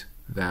histories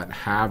that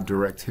have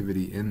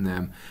directivity in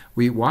them,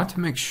 we want to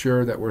make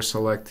sure that we're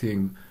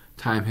selecting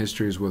time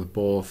histories with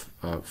both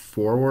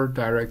forward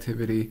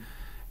directivity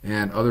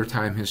and other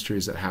time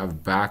histories that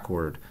have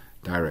backward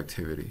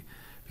directivity.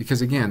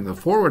 Because again, the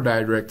forward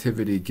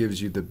directivity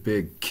gives you the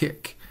big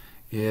kick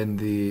in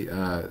the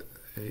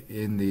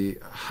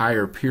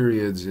higher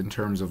periods in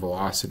terms of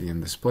velocity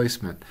and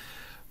displacement.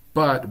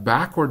 But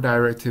backward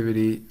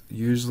directivity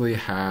usually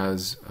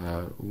has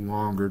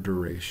longer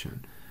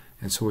duration,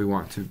 and so we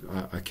want to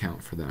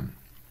account for them.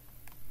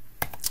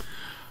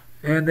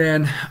 And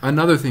then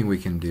another thing we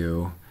can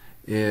do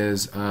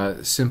is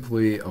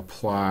simply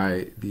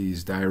apply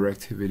these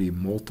directivity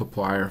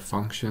multiplier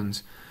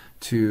functions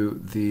to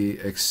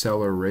the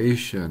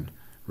acceleration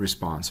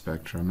response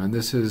spectrum. And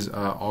this is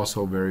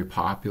also very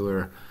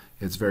popular.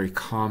 It's very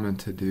common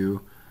to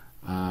do.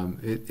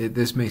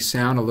 This may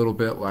sound a little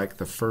bit like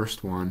the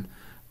first one,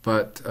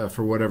 but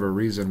for whatever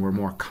reason, we're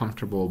more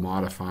comfortable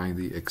modifying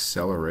the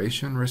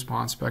acceleration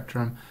response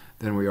spectrum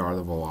than we are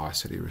the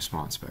velocity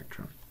response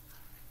spectrum.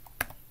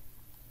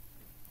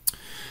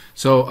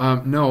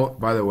 So note,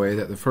 by the way,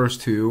 that the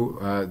first two,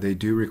 they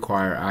do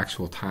require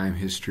actual time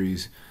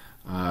histories.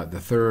 The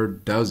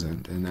third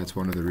doesn't, and that's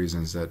one of the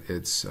reasons that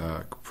it's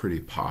pretty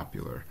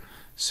popular.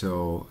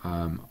 So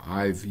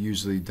I've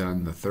usually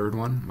done the third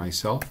one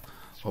myself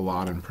a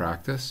lot in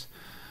practice.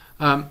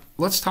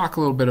 Let's talk a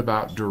little bit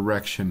about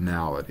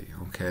directionality.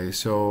 Okay,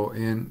 so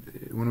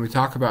when we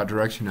talk about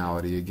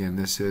directionality, again,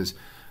 this is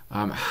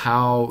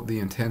how the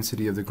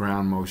intensity of the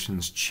ground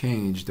motions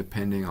change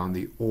depending on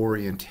the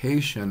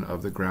orientation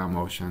of the ground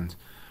motions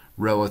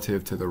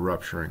relative to the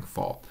rupturing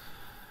fault.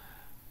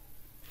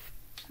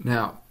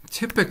 Now,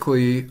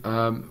 typically,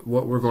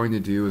 what we're going to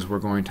do is we're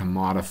going to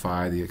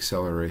modify the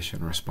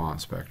acceleration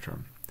response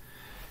spectrum.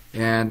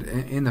 And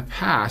in the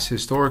past,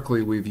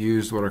 historically, we've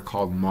used what are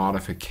called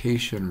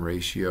modification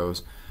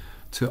ratios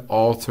to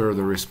alter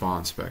the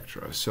response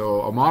spectra.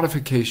 So a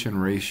modification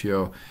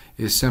ratio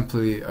is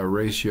simply a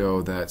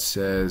ratio that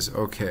says,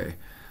 okay,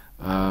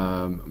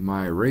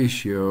 my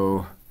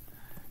ratio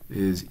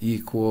is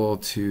equal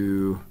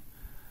to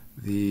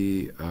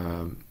the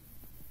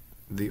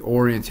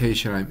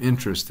orientation I'm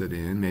interested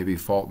in, maybe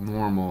fault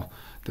normal,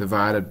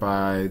 divided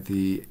by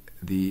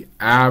the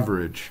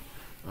average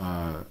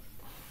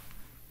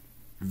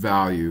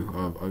value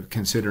of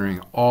considering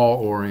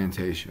all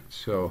orientations,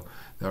 so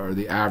or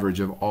the average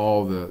of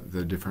all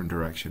the different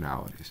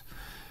directionalities.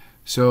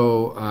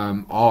 So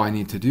all I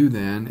need to do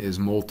then is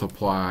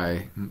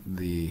multiply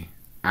the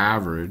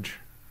average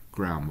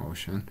ground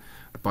motion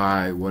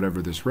by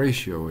whatever this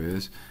ratio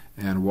is,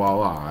 and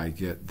voila, I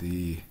get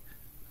the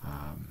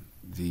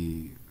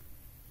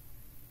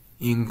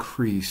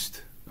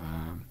increased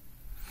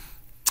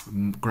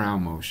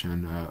ground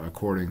motion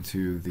according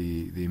to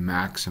the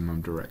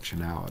maximum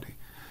directionality.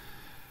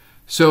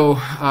 So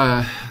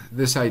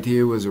this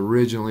idea was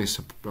originally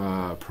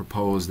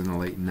proposed in the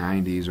late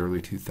 90s,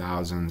 early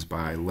 2000s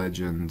by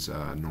legends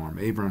Norm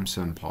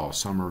Abramson, Paul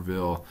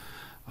Somerville.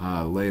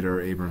 Later,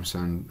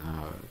 Abramson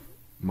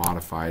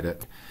modified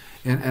it,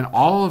 and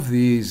all of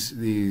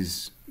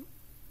these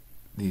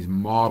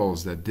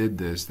models that did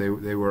this, they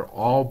were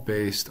all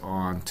based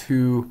on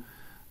two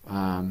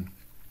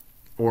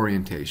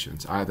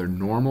orientations, either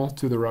normal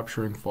to the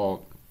rupturing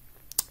fault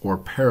or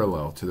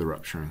parallel to the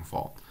rupturing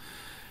fault.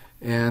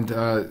 And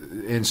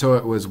so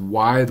it was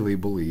widely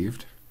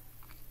believed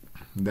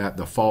that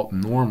the fault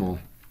normal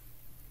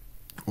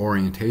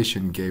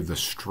orientation gave the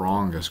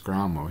strongest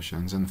ground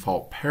motions, and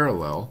fault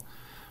parallel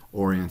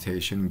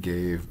orientation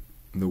gave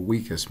the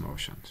weakest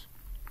motions.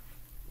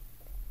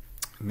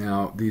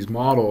 Now, these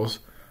models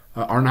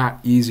are not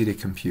easy to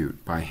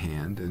compute by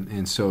hand,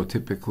 and so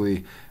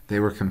typically they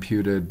were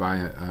computed by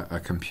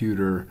a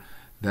computer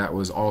that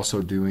was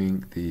also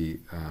doing the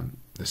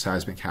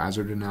seismic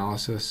hazard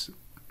analysis,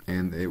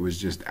 and it was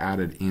just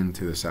added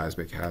into the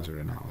seismic hazard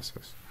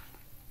analysis.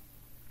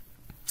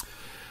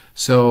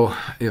 So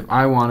if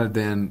I wanted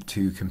then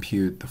to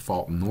compute the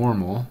fault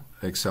normal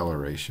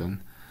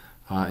acceleration,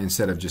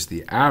 instead of just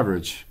the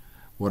average,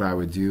 what I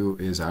would do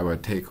is I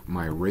would take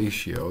my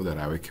ratio that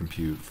I would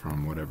compute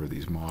from whatever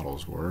these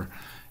models were,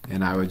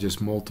 and I would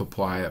just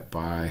multiply it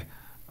by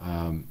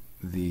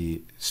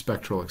the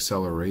spectral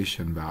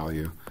acceleration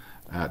value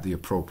at the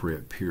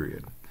appropriate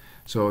period.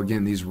 So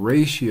again, these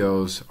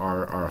ratios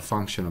are a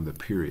function of the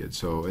period.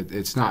 So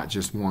it's not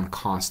just one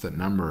constant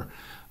number.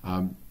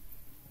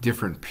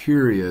 Different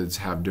periods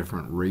have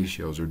different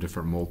ratios or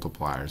different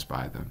multipliers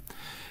by them.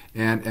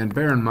 And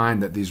bear in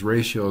mind that these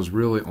ratios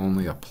really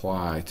only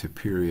apply to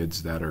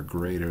periods that are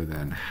greater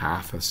than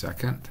half a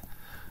second.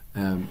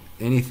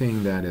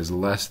 Anything that is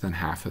less than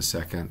half a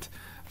second,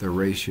 the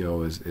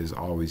ratio is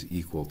always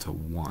equal to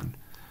 1.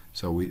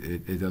 So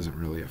it doesn't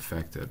really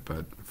affect it.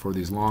 But for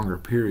these longer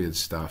period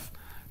stuff,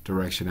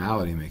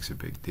 directionality makes a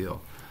big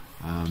deal,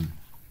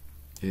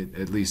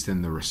 at least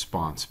in the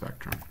response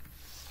spectrum.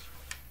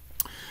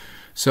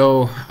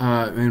 So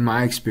in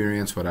my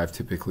experience, what I've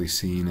typically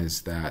seen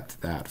is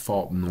that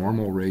fault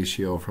normal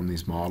ratio from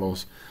these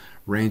models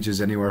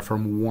ranges anywhere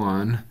from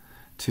 1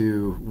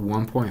 to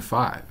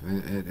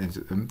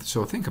 1.5. And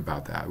so think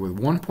about that. With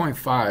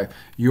 1.5,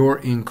 you're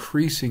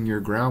increasing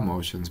your ground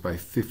motions by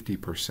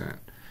 50%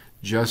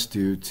 just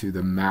due to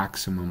the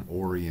maximum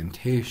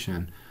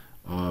orientation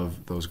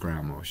of those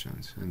ground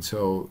motions. And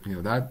so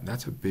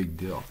that's a big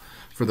deal.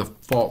 For the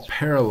fault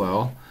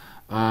parallel,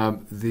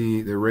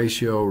 the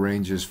ratio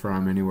ranges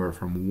from anywhere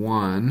from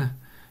 1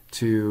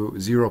 to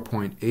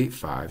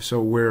 0.85.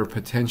 So we're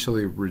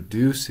potentially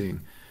reducing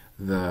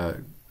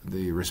the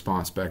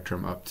response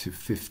spectrum up to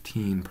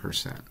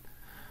 15%.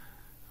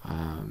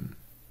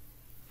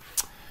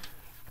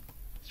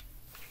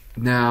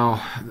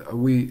 Now,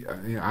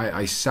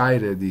 I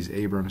cited these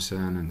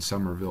Abramson and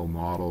Somerville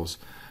models,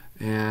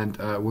 and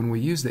when we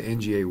use the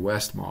NGA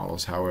West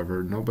models,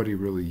 however, nobody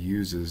really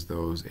uses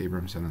those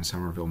Abramson and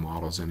Somerville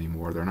models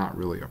anymore. They're not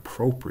really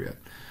appropriate.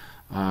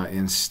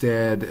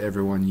 Instead,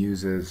 everyone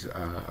uses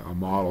a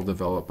model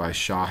developed by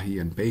Shahi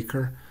and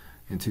Baker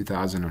in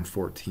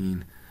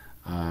 2014,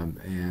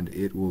 and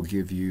it will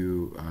give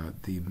you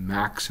the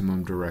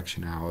maximum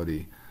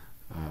directionality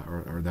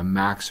or the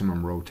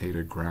maximum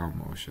rotated ground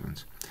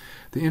motions.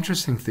 The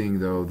interesting thing,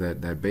 though,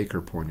 that Baker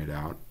pointed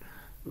out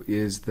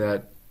is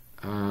that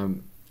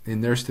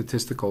in their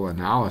statistical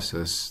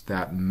analysis,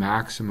 that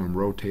maximum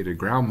rotated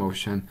ground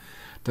motion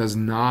does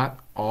not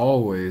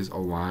always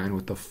align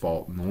with the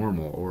fault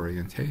normal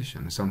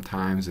orientation.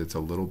 Sometimes it's a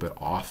little bit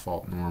off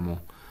fault normal,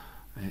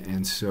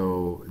 and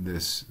so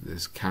this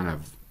kind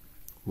of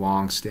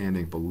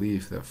long-standing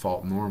belief that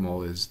fault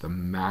normal is the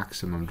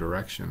maximum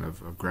direction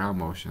of ground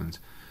motions,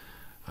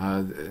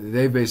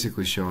 they've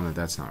basically shown that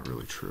that's not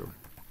really true.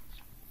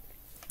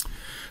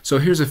 So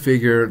here's a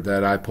figure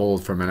that I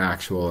pulled from an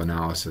actual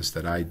analysis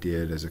that I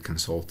did as a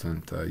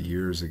consultant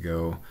years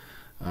ago.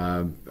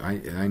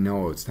 I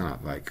know it's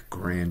not like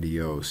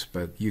grandiose,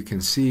 but you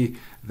can see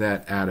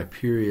that at a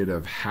period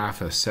of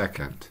half a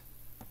second,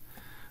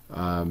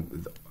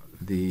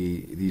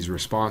 these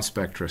response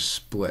spectra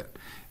split,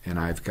 and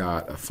I've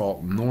got a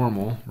fault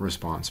normal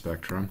response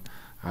spectrum,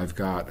 I've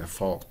got a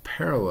fault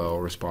parallel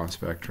response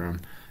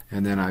spectrum,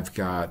 and then I've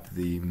got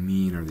the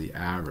mean or the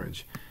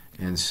average.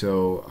 And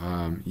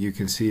so you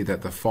can see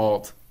that the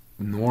fault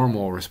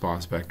normal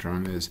response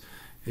spectrum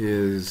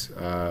is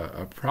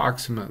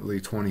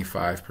approximately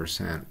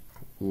 25%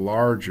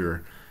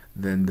 larger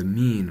than the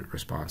mean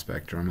response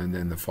spectrum, and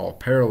then the fault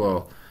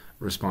parallel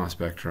response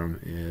spectrum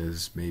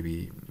is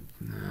maybe,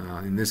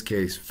 in this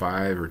case,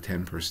 5 or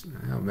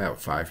 10%, about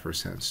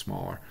 5%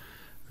 smaller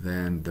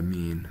than the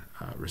mean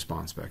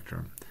response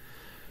spectrum.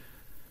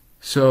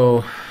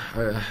 So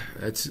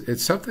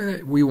it's something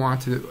that we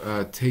want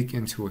to take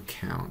into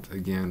account,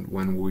 again,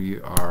 when we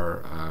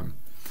are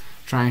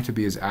trying to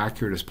be as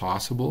accurate as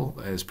possible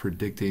as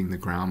predicting the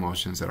ground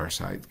motions that our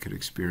site could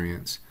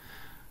experience.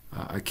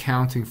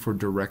 Accounting for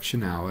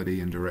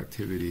directionality and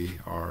directivity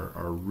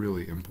are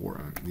really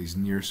important, these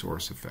near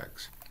source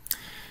effects.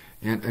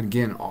 And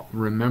again,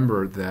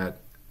 remember that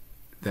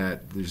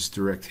there's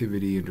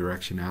directivity and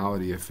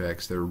directionality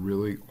effects that are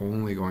really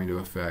only going to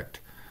affect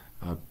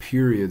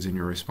periods in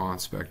your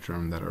response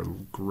spectrum that are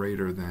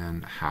greater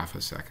than half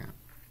a second.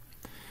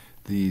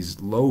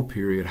 These low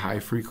period, high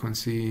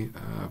frequency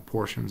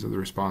portions of the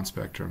response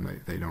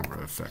spectrum, they don't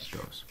affect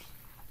those.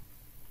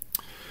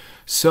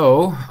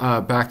 So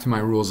back to my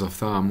rules of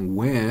thumb,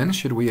 when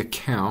should we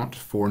account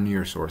for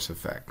near source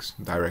effects,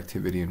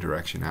 directivity and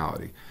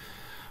directionality?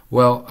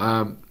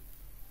 Well,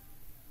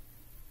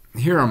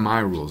 here are my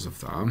rules of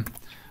thumb.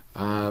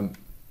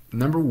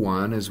 Number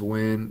one is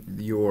when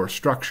your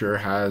structure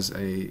has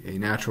a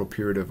natural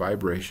period of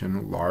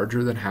vibration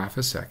larger than half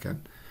a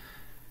second,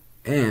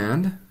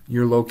 and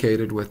you're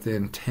located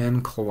within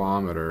 10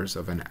 kilometers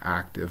of an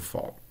active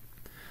fault.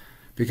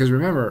 Because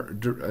remember,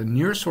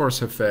 near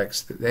source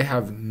effects, they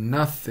have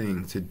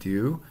nothing to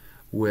do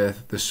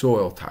with the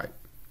soil type.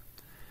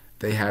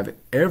 They have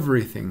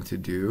everything to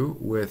do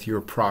with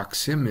your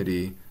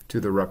proximity to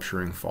the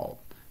rupturing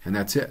fault, and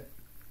that's it.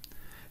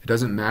 It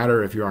doesn't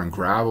matter if you're on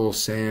gravel,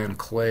 sand,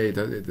 clay.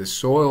 The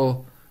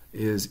soil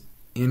is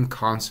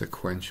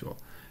inconsequential.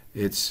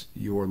 It's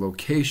your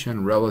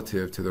location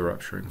relative to the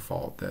rupturing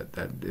fault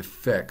that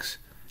affects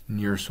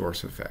near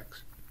source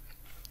effects.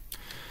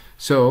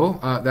 So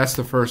that's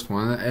the first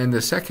one. And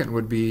the second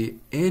would be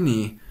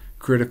any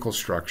critical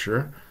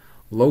structure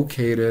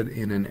located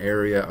in an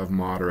area of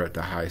moderate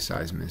to high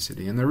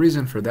seismicity. And the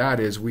reason for that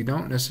is we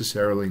don't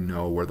necessarily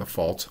know where the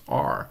faults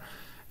are.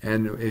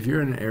 And if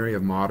you're in an area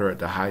of moderate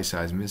to high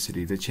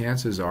seismicity, the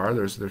chances are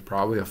there's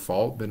probably a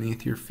fault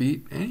beneath your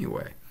feet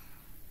anyway.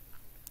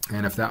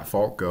 And if that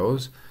fault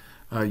goes,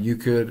 you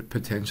could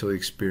potentially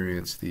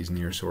experience these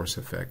near source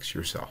effects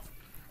yourself.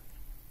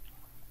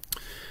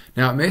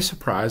 Now, it may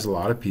surprise a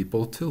lot of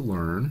people to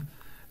learn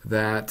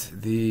that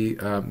the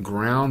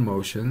ground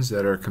motions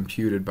that are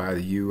computed by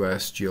the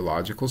U.S.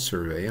 Geological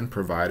Survey and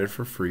provided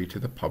for free to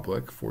the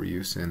public for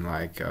use in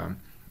like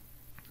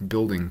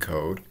building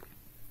code,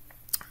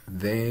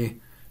 they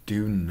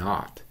do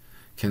not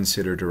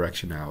consider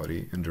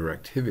directionality and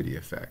directivity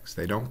effects.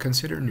 They don't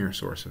consider near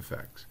source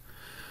effects.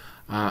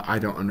 I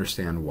don't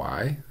understand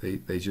why.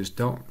 They just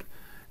don't.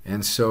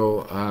 And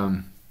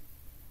so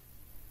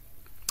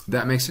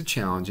that makes it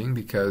challenging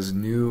because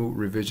new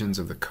revisions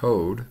of the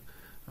code,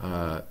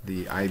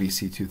 the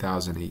IVC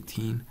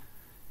 2018,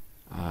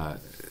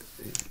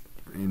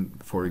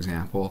 for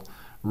example,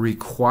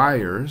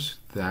 requires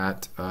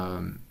that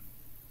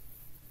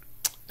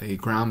a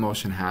ground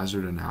motion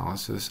hazard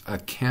analysis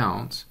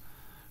accounts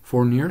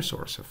for near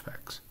source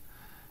effects.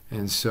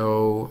 And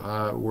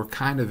so we're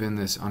kind of in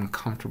this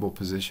uncomfortable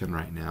position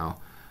right now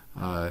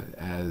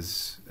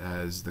as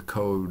the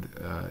code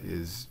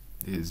is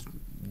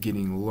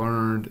getting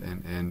learned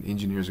and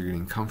engineers are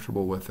getting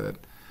comfortable with it.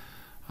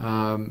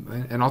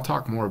 And I'll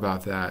talk more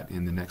about that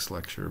in the next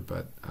lecture,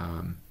 but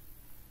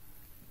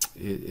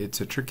it's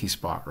a tricky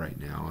spot right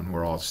now, and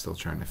we're all still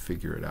trying to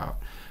figure it out.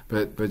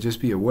 But just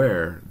be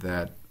aware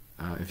that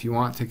if you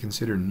want to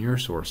consider near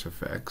source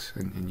effects,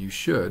 and you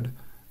should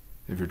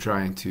if you're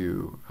trying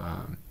to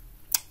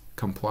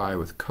comply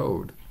with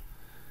code,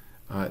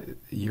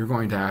 you're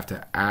going to have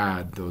to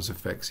add those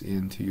effects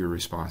into your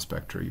response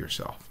spectra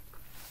yourself.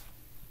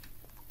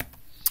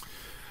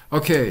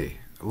 Okay,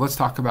 let's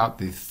talk about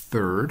the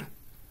third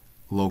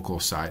local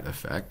site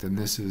effect, and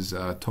this is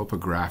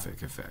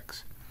topographic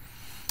effects.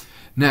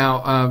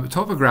 Now,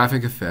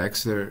 topographic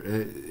effects,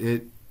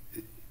 it's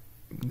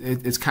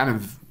kind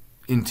of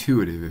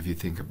intuitive if you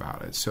think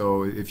about it.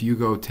 So if you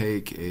go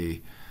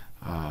take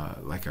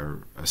like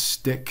a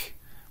stick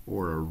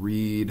or a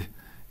reed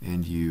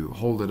and you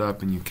hold it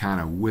up and you kind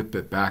of whip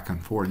it back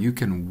and forth, you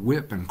can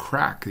whip and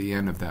crack the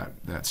end of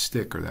that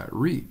stick or that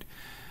reed.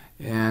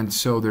 And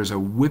so there's a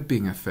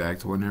whipping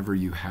effect whenever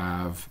you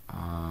have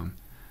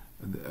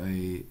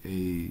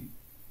a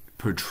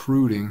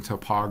protruding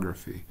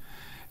topography.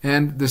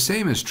 And the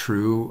same is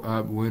true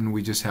when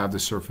we just have the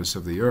surface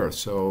of the Earth.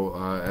 So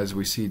as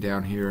we see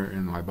down here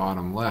in my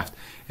bottom left,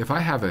 if I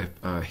have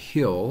a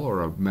hill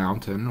or a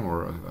mountain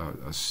or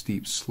a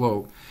steep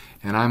slope,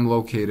 and I'm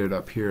located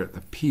up here at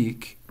the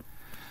peak,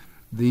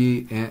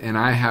 and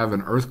I have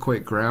an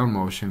earthquake ground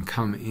motion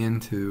come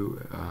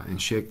into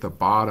and shake the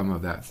bottom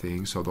of that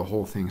thing, so the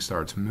whole thing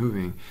starts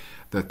moving,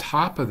 the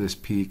top of this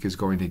peak is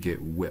going to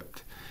get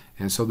whipped.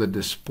 And so the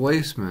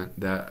displacement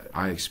that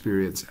I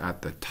experience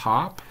at the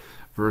top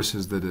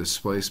versus the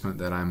displacement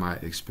that I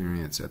might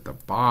experience at the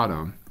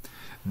bottom,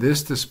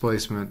 this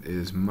displacement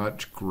is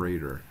much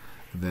greater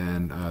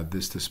than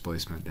this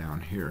displacement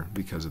down here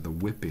because of the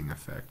whipping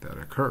effect that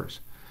occurs.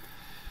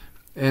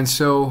 And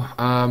so,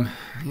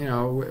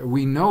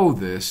 we know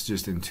this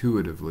just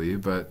intuitively,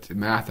 but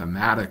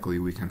mathematically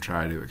we can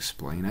try to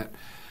explain it.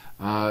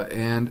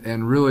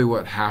 And really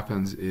what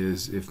happens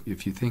is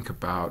if you think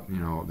about,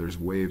 there's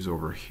waves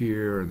over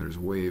here, and there's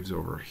waves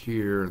over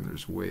here, and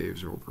there's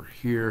waves over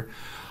here,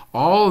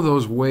 all of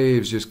those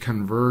waves just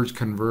converge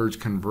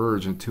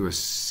into a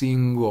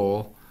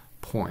single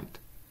point.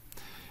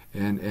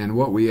 And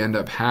what we end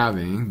up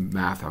having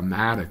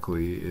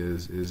mathematically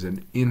is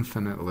an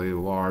infinitely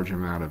large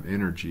amount of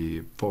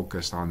energy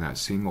focused on that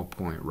single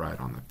point right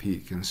on the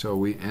peak. And so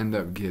we end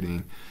up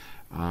getting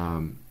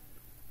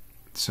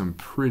some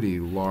pretty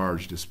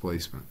large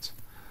displacements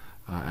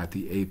at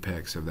the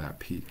apex of that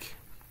peak.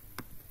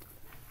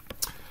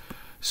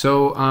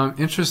 So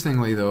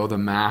interestingly, though, the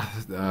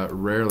math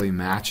rarely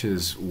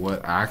matches what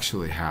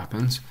actually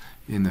happens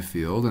in the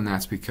field, and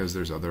that's because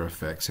there's other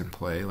effects in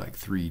play, like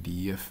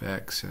 3D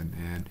effects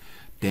and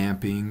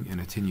damping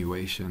and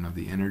attenuation of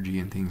the energy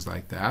and things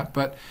like that.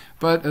 But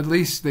at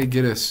least they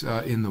get us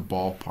in the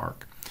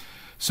ballpark.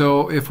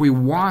 So if we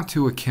want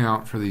to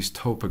account for these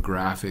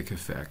topographic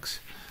effects,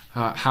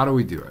 how do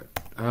we do it?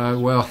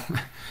 Well,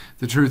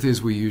 the truth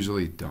is we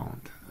usually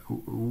don't.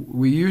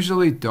 We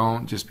usually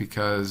don't just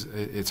because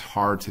it's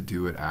hard to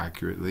do it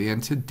accurately.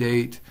 And to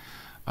date,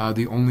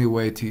 the only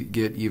way to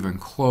get even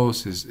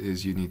close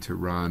is you need to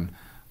run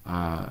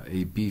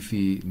a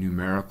beefy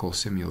numerical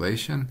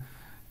simulation.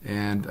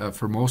 And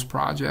for most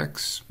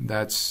projects,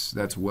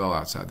 that's well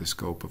outside the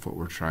scope of what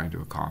we're trying to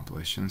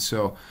accomplish. And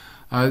so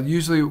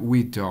usually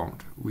we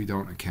don't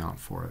account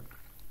for it.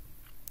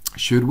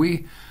 Should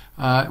we?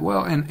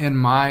 Well, in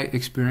my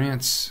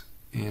experience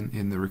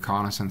in the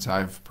reconnaissance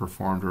I've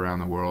performed around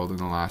the world in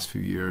the last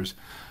few years,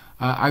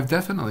 I've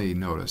definitely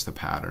noticed a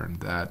pattern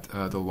that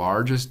the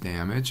largest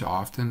damage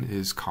often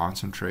is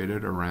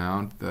concentrated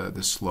around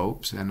the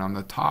slopes and on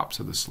the tops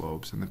of the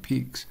slopes and the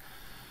peaks.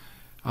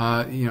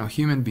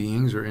 Human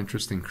beings are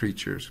interesting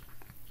creatures.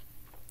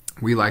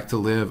 We like to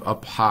live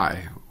up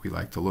high. We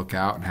like to look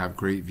out and have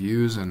great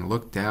views and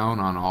look down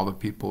on all the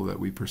people that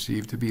we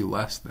perceive to be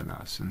less than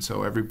us. And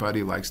so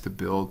everybody likes to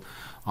build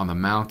on the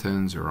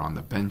mountains or on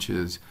the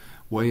benches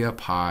way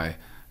up high.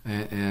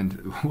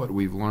 And what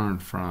we've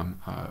learned from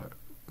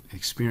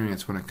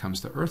experience when it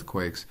comes to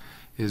earthquakes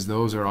is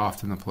those are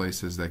often the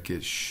places that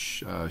get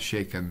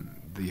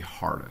shaken the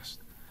hardest.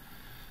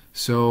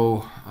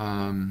 So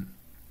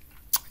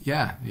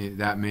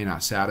that may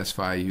not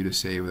satisfy you to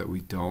say that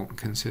we don't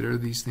consider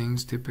these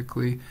things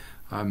typically.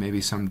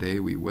 Maybe someday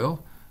we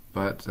will,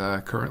 but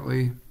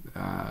currently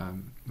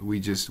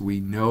we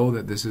know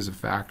that this is a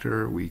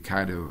factor. We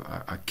kind of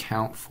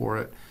account for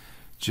it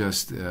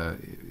just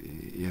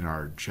in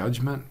our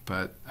judgment,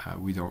 but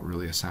we don't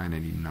really assign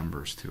any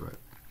numbers to it.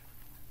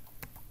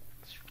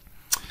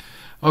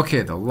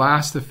 Okay, the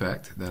last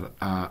effect that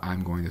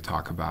I'm going to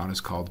talk about is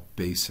called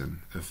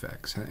basin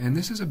effects, and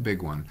this is a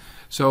big one.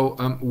 So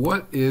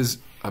what is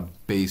a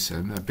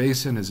basin? A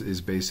basin is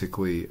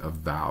basically a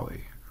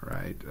valley,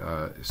 right?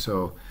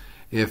 So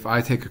if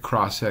I take a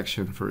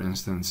cross-section, for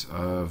instance,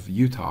 of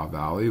Utah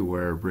Valley,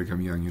 where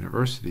Brigham Young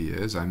University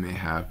is, I may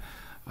have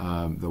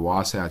the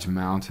Wasatch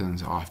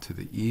Mountains off to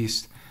the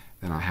east,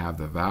 then I have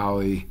the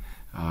valley,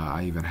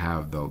 I even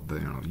have the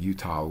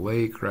Utah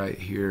Lake right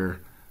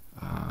here,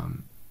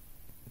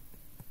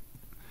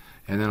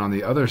 and then on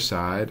the other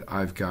side,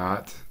 I've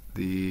got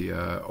the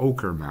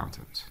Ochre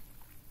Mountains.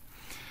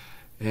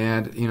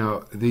 And,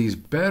 these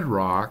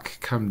bedrock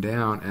come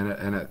down,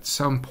 and at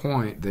some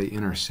point they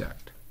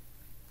intersect.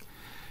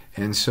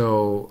 And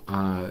so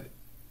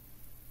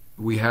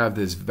we have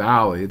this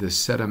valley, this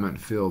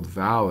sediment-filled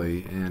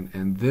valley,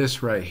 and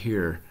this right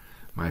here,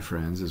 my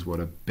friends, is what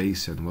a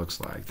basin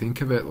looks like.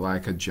 Think of it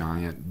like a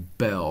giant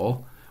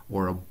bell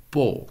or a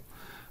bowl,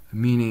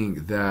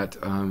 meaning that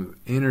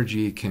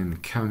energy can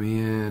come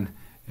in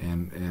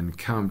and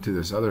come to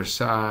this other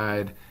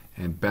side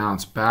and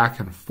bounce back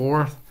and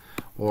forth,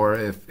 or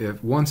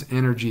if once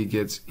energy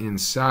gets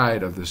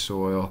inside of the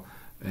soil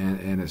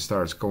and it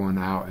starts going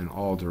out in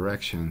all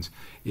directions,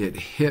 it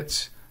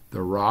hits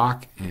the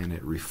rock and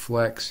it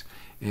reflects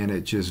and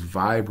it just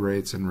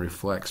vibrates and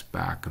reflects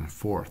back and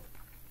forth,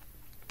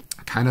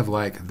 kind of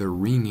like the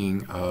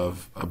ringing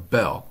of a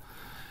bell.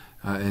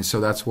 And so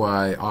that's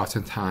why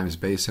oftentimes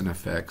basin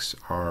effects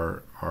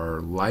are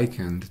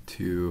likened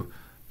to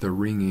the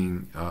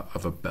ringing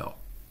of a bell.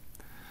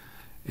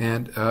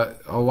 And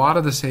a lot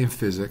of the same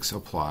physics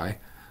apply,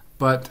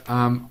 but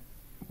I'm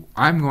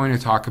going to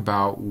talk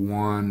about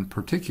one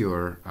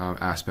particular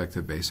aspect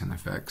of basin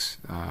effects.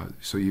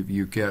 So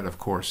you get, of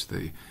course,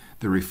 the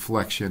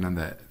reflection and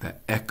the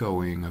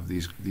echoing of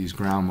these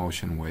ground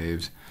motion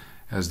waves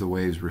as the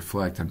waves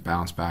reflect and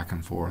bounce back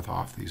and forth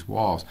off these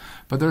walls.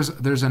 But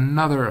there's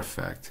another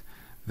effect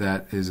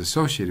that is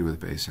associated with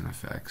basin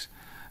effects,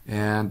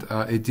 and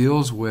it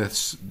deals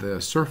with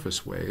the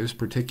surface waves,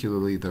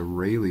 particularly the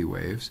Rayleigh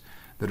waves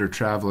that are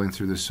traveling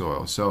through the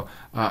soil. So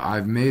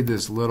I've made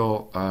this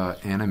little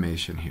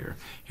animation here.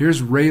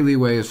 Here's Rayleigh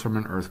waves from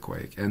an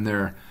earthquake, and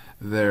they're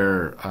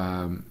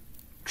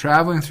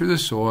traveling through the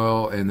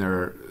soil, and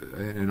they're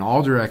in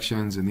all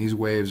directions, and these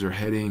waves are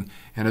heading,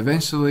 and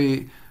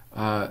eventually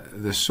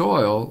the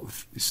soil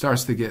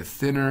starts to get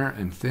thinner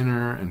and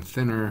thinner and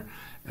thinner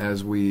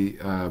as we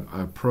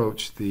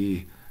approach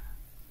the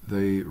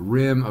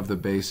rim of the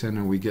basin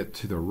and we get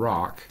to the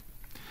rock.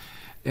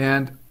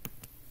 And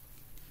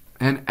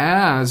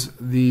as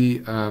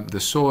the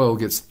soil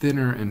gets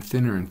thinner and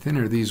thinner and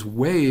thinner, these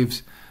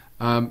waves,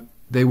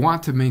 they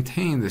want to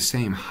maintain the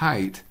same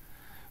height,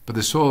 but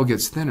the soil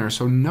gets thinner.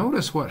 So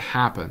notice what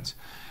happens.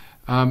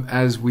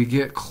 As we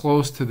get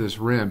close to this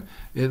rim,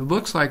 it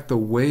looks like the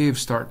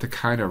waves start to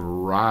kind of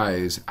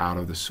rise out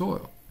of the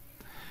soil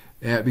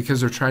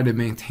because they're trying to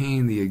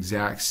maintain the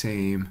exact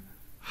same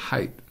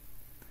height,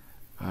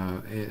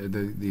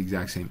 the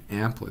exact same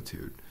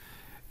amplitude.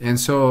 And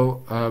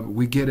so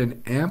we get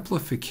an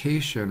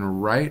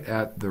amplification right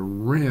at the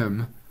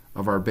rim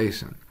of our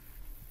basin.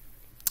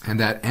 And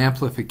that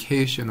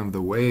amplification of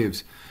the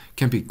waves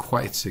can be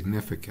quite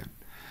significant.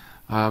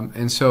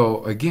 And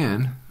so,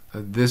 again,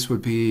 this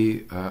would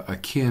be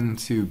akin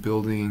to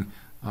building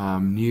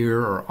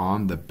near or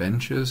on the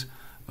benches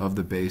of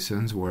the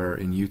basins where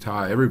in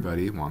Utah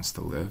everybody wants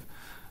to live.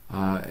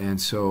 And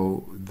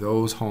so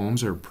those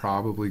homes are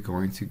probably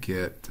going to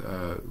get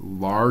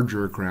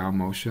larger ground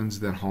motions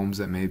than homes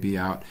that may be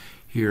out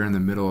here in the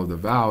middle of the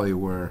valley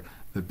where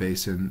the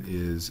basin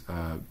is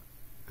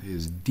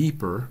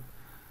deeper.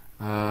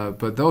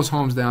 But those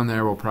homes down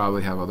there will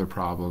probably have other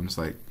problems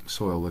like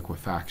soil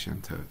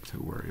liquefaction to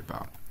worry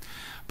about.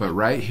 But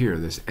right here,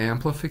 this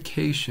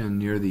amplification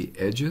near the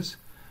edges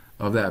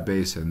of that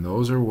basin,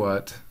 those are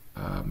what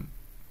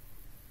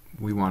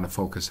we want to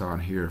focus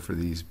on here for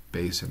these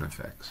basin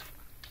effects.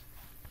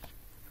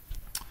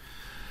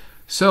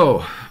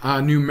 So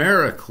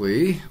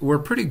numerically, we're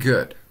pretty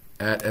good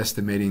at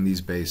estimating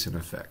these basin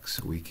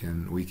effects. We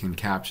can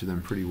capture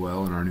them pretty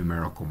well in our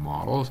numerical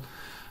models,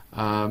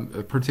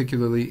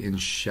 particularly in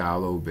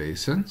shallow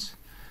basins.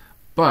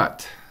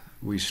 But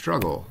we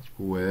struggle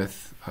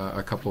with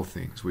a couple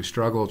things. We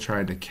struggle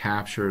trying to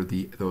capture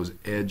those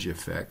edge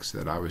effects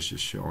that I was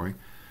just showing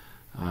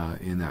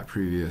in that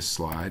previous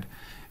slide.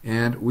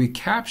 And we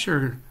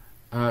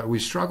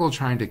struggle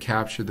trying to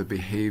capture the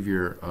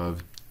behavior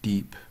of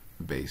deep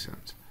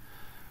basins.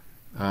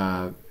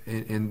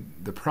 And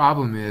the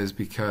problem is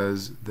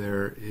because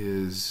there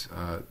is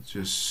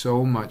just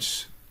so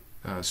much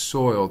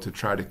soil to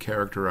try to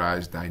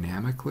characterize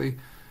dynamically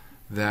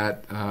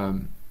that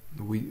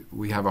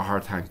we have a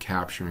hard time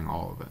capturing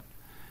all of it.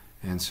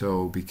 And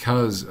so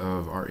because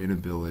of our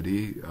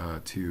inability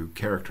to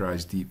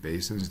characterize deep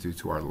basins due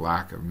to our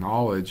lack of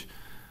knowledge,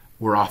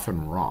 we're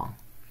often wrong.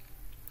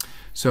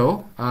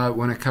 So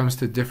when it comes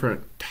to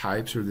different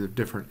types or the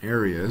different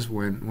areas,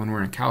 when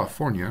we're in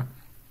California,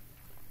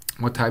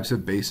 what types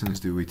of basins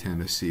do we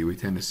tend to see? We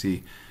tend to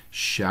see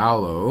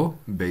shallow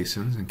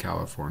basins in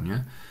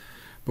California.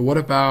 But what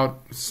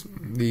about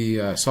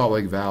the Salt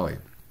Lake Valley?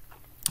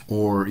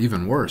 Or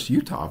even worse,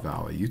 Utah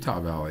Valley. Utah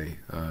Valley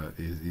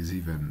is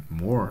even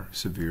more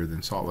severe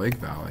than Salt Lake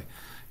Valley.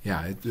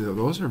 Yeah,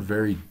 those are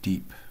very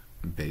deep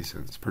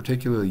basins,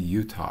 particularly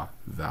Utah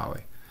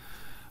Valley.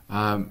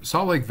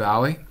 Salt Lake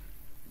Valley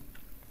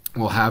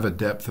will have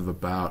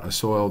a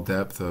soil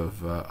depth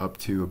of up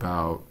to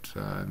about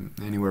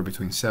anywhere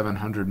between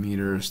 700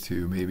 meters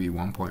to maybe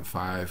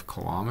 1.5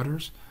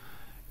 kilometers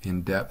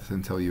in depth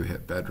until you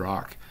hit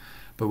bedrock.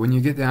 But when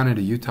you get down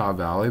into Utah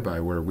Valley by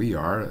where we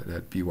are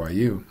at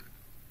BYU,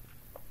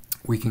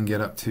 we can get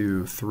up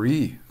to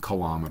 3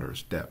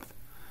 kilometers depth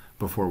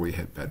before we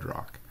hit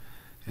bedrock.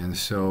 And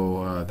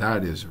so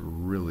that is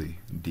really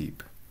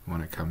deep when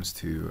it comes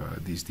to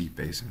these deep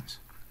basins.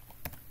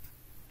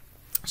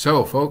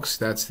 So, folks,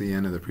 that's the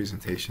end of the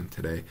presentation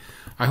today.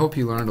 I hope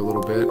you learned a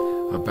little bit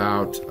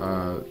about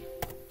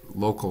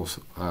local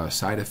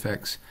side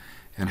effects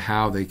and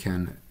how they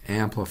can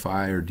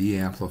amplify or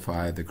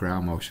de-amplify the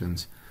ground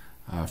motions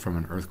from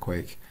an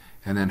earthquake,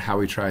 and then how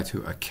we try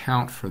to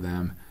account for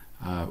them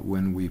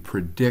when we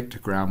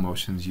predict ground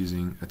motions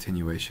using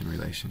attenuation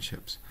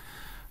relationships.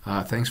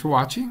 Thanks for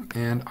watching,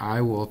 and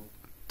I will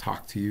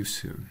talk to you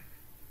soon.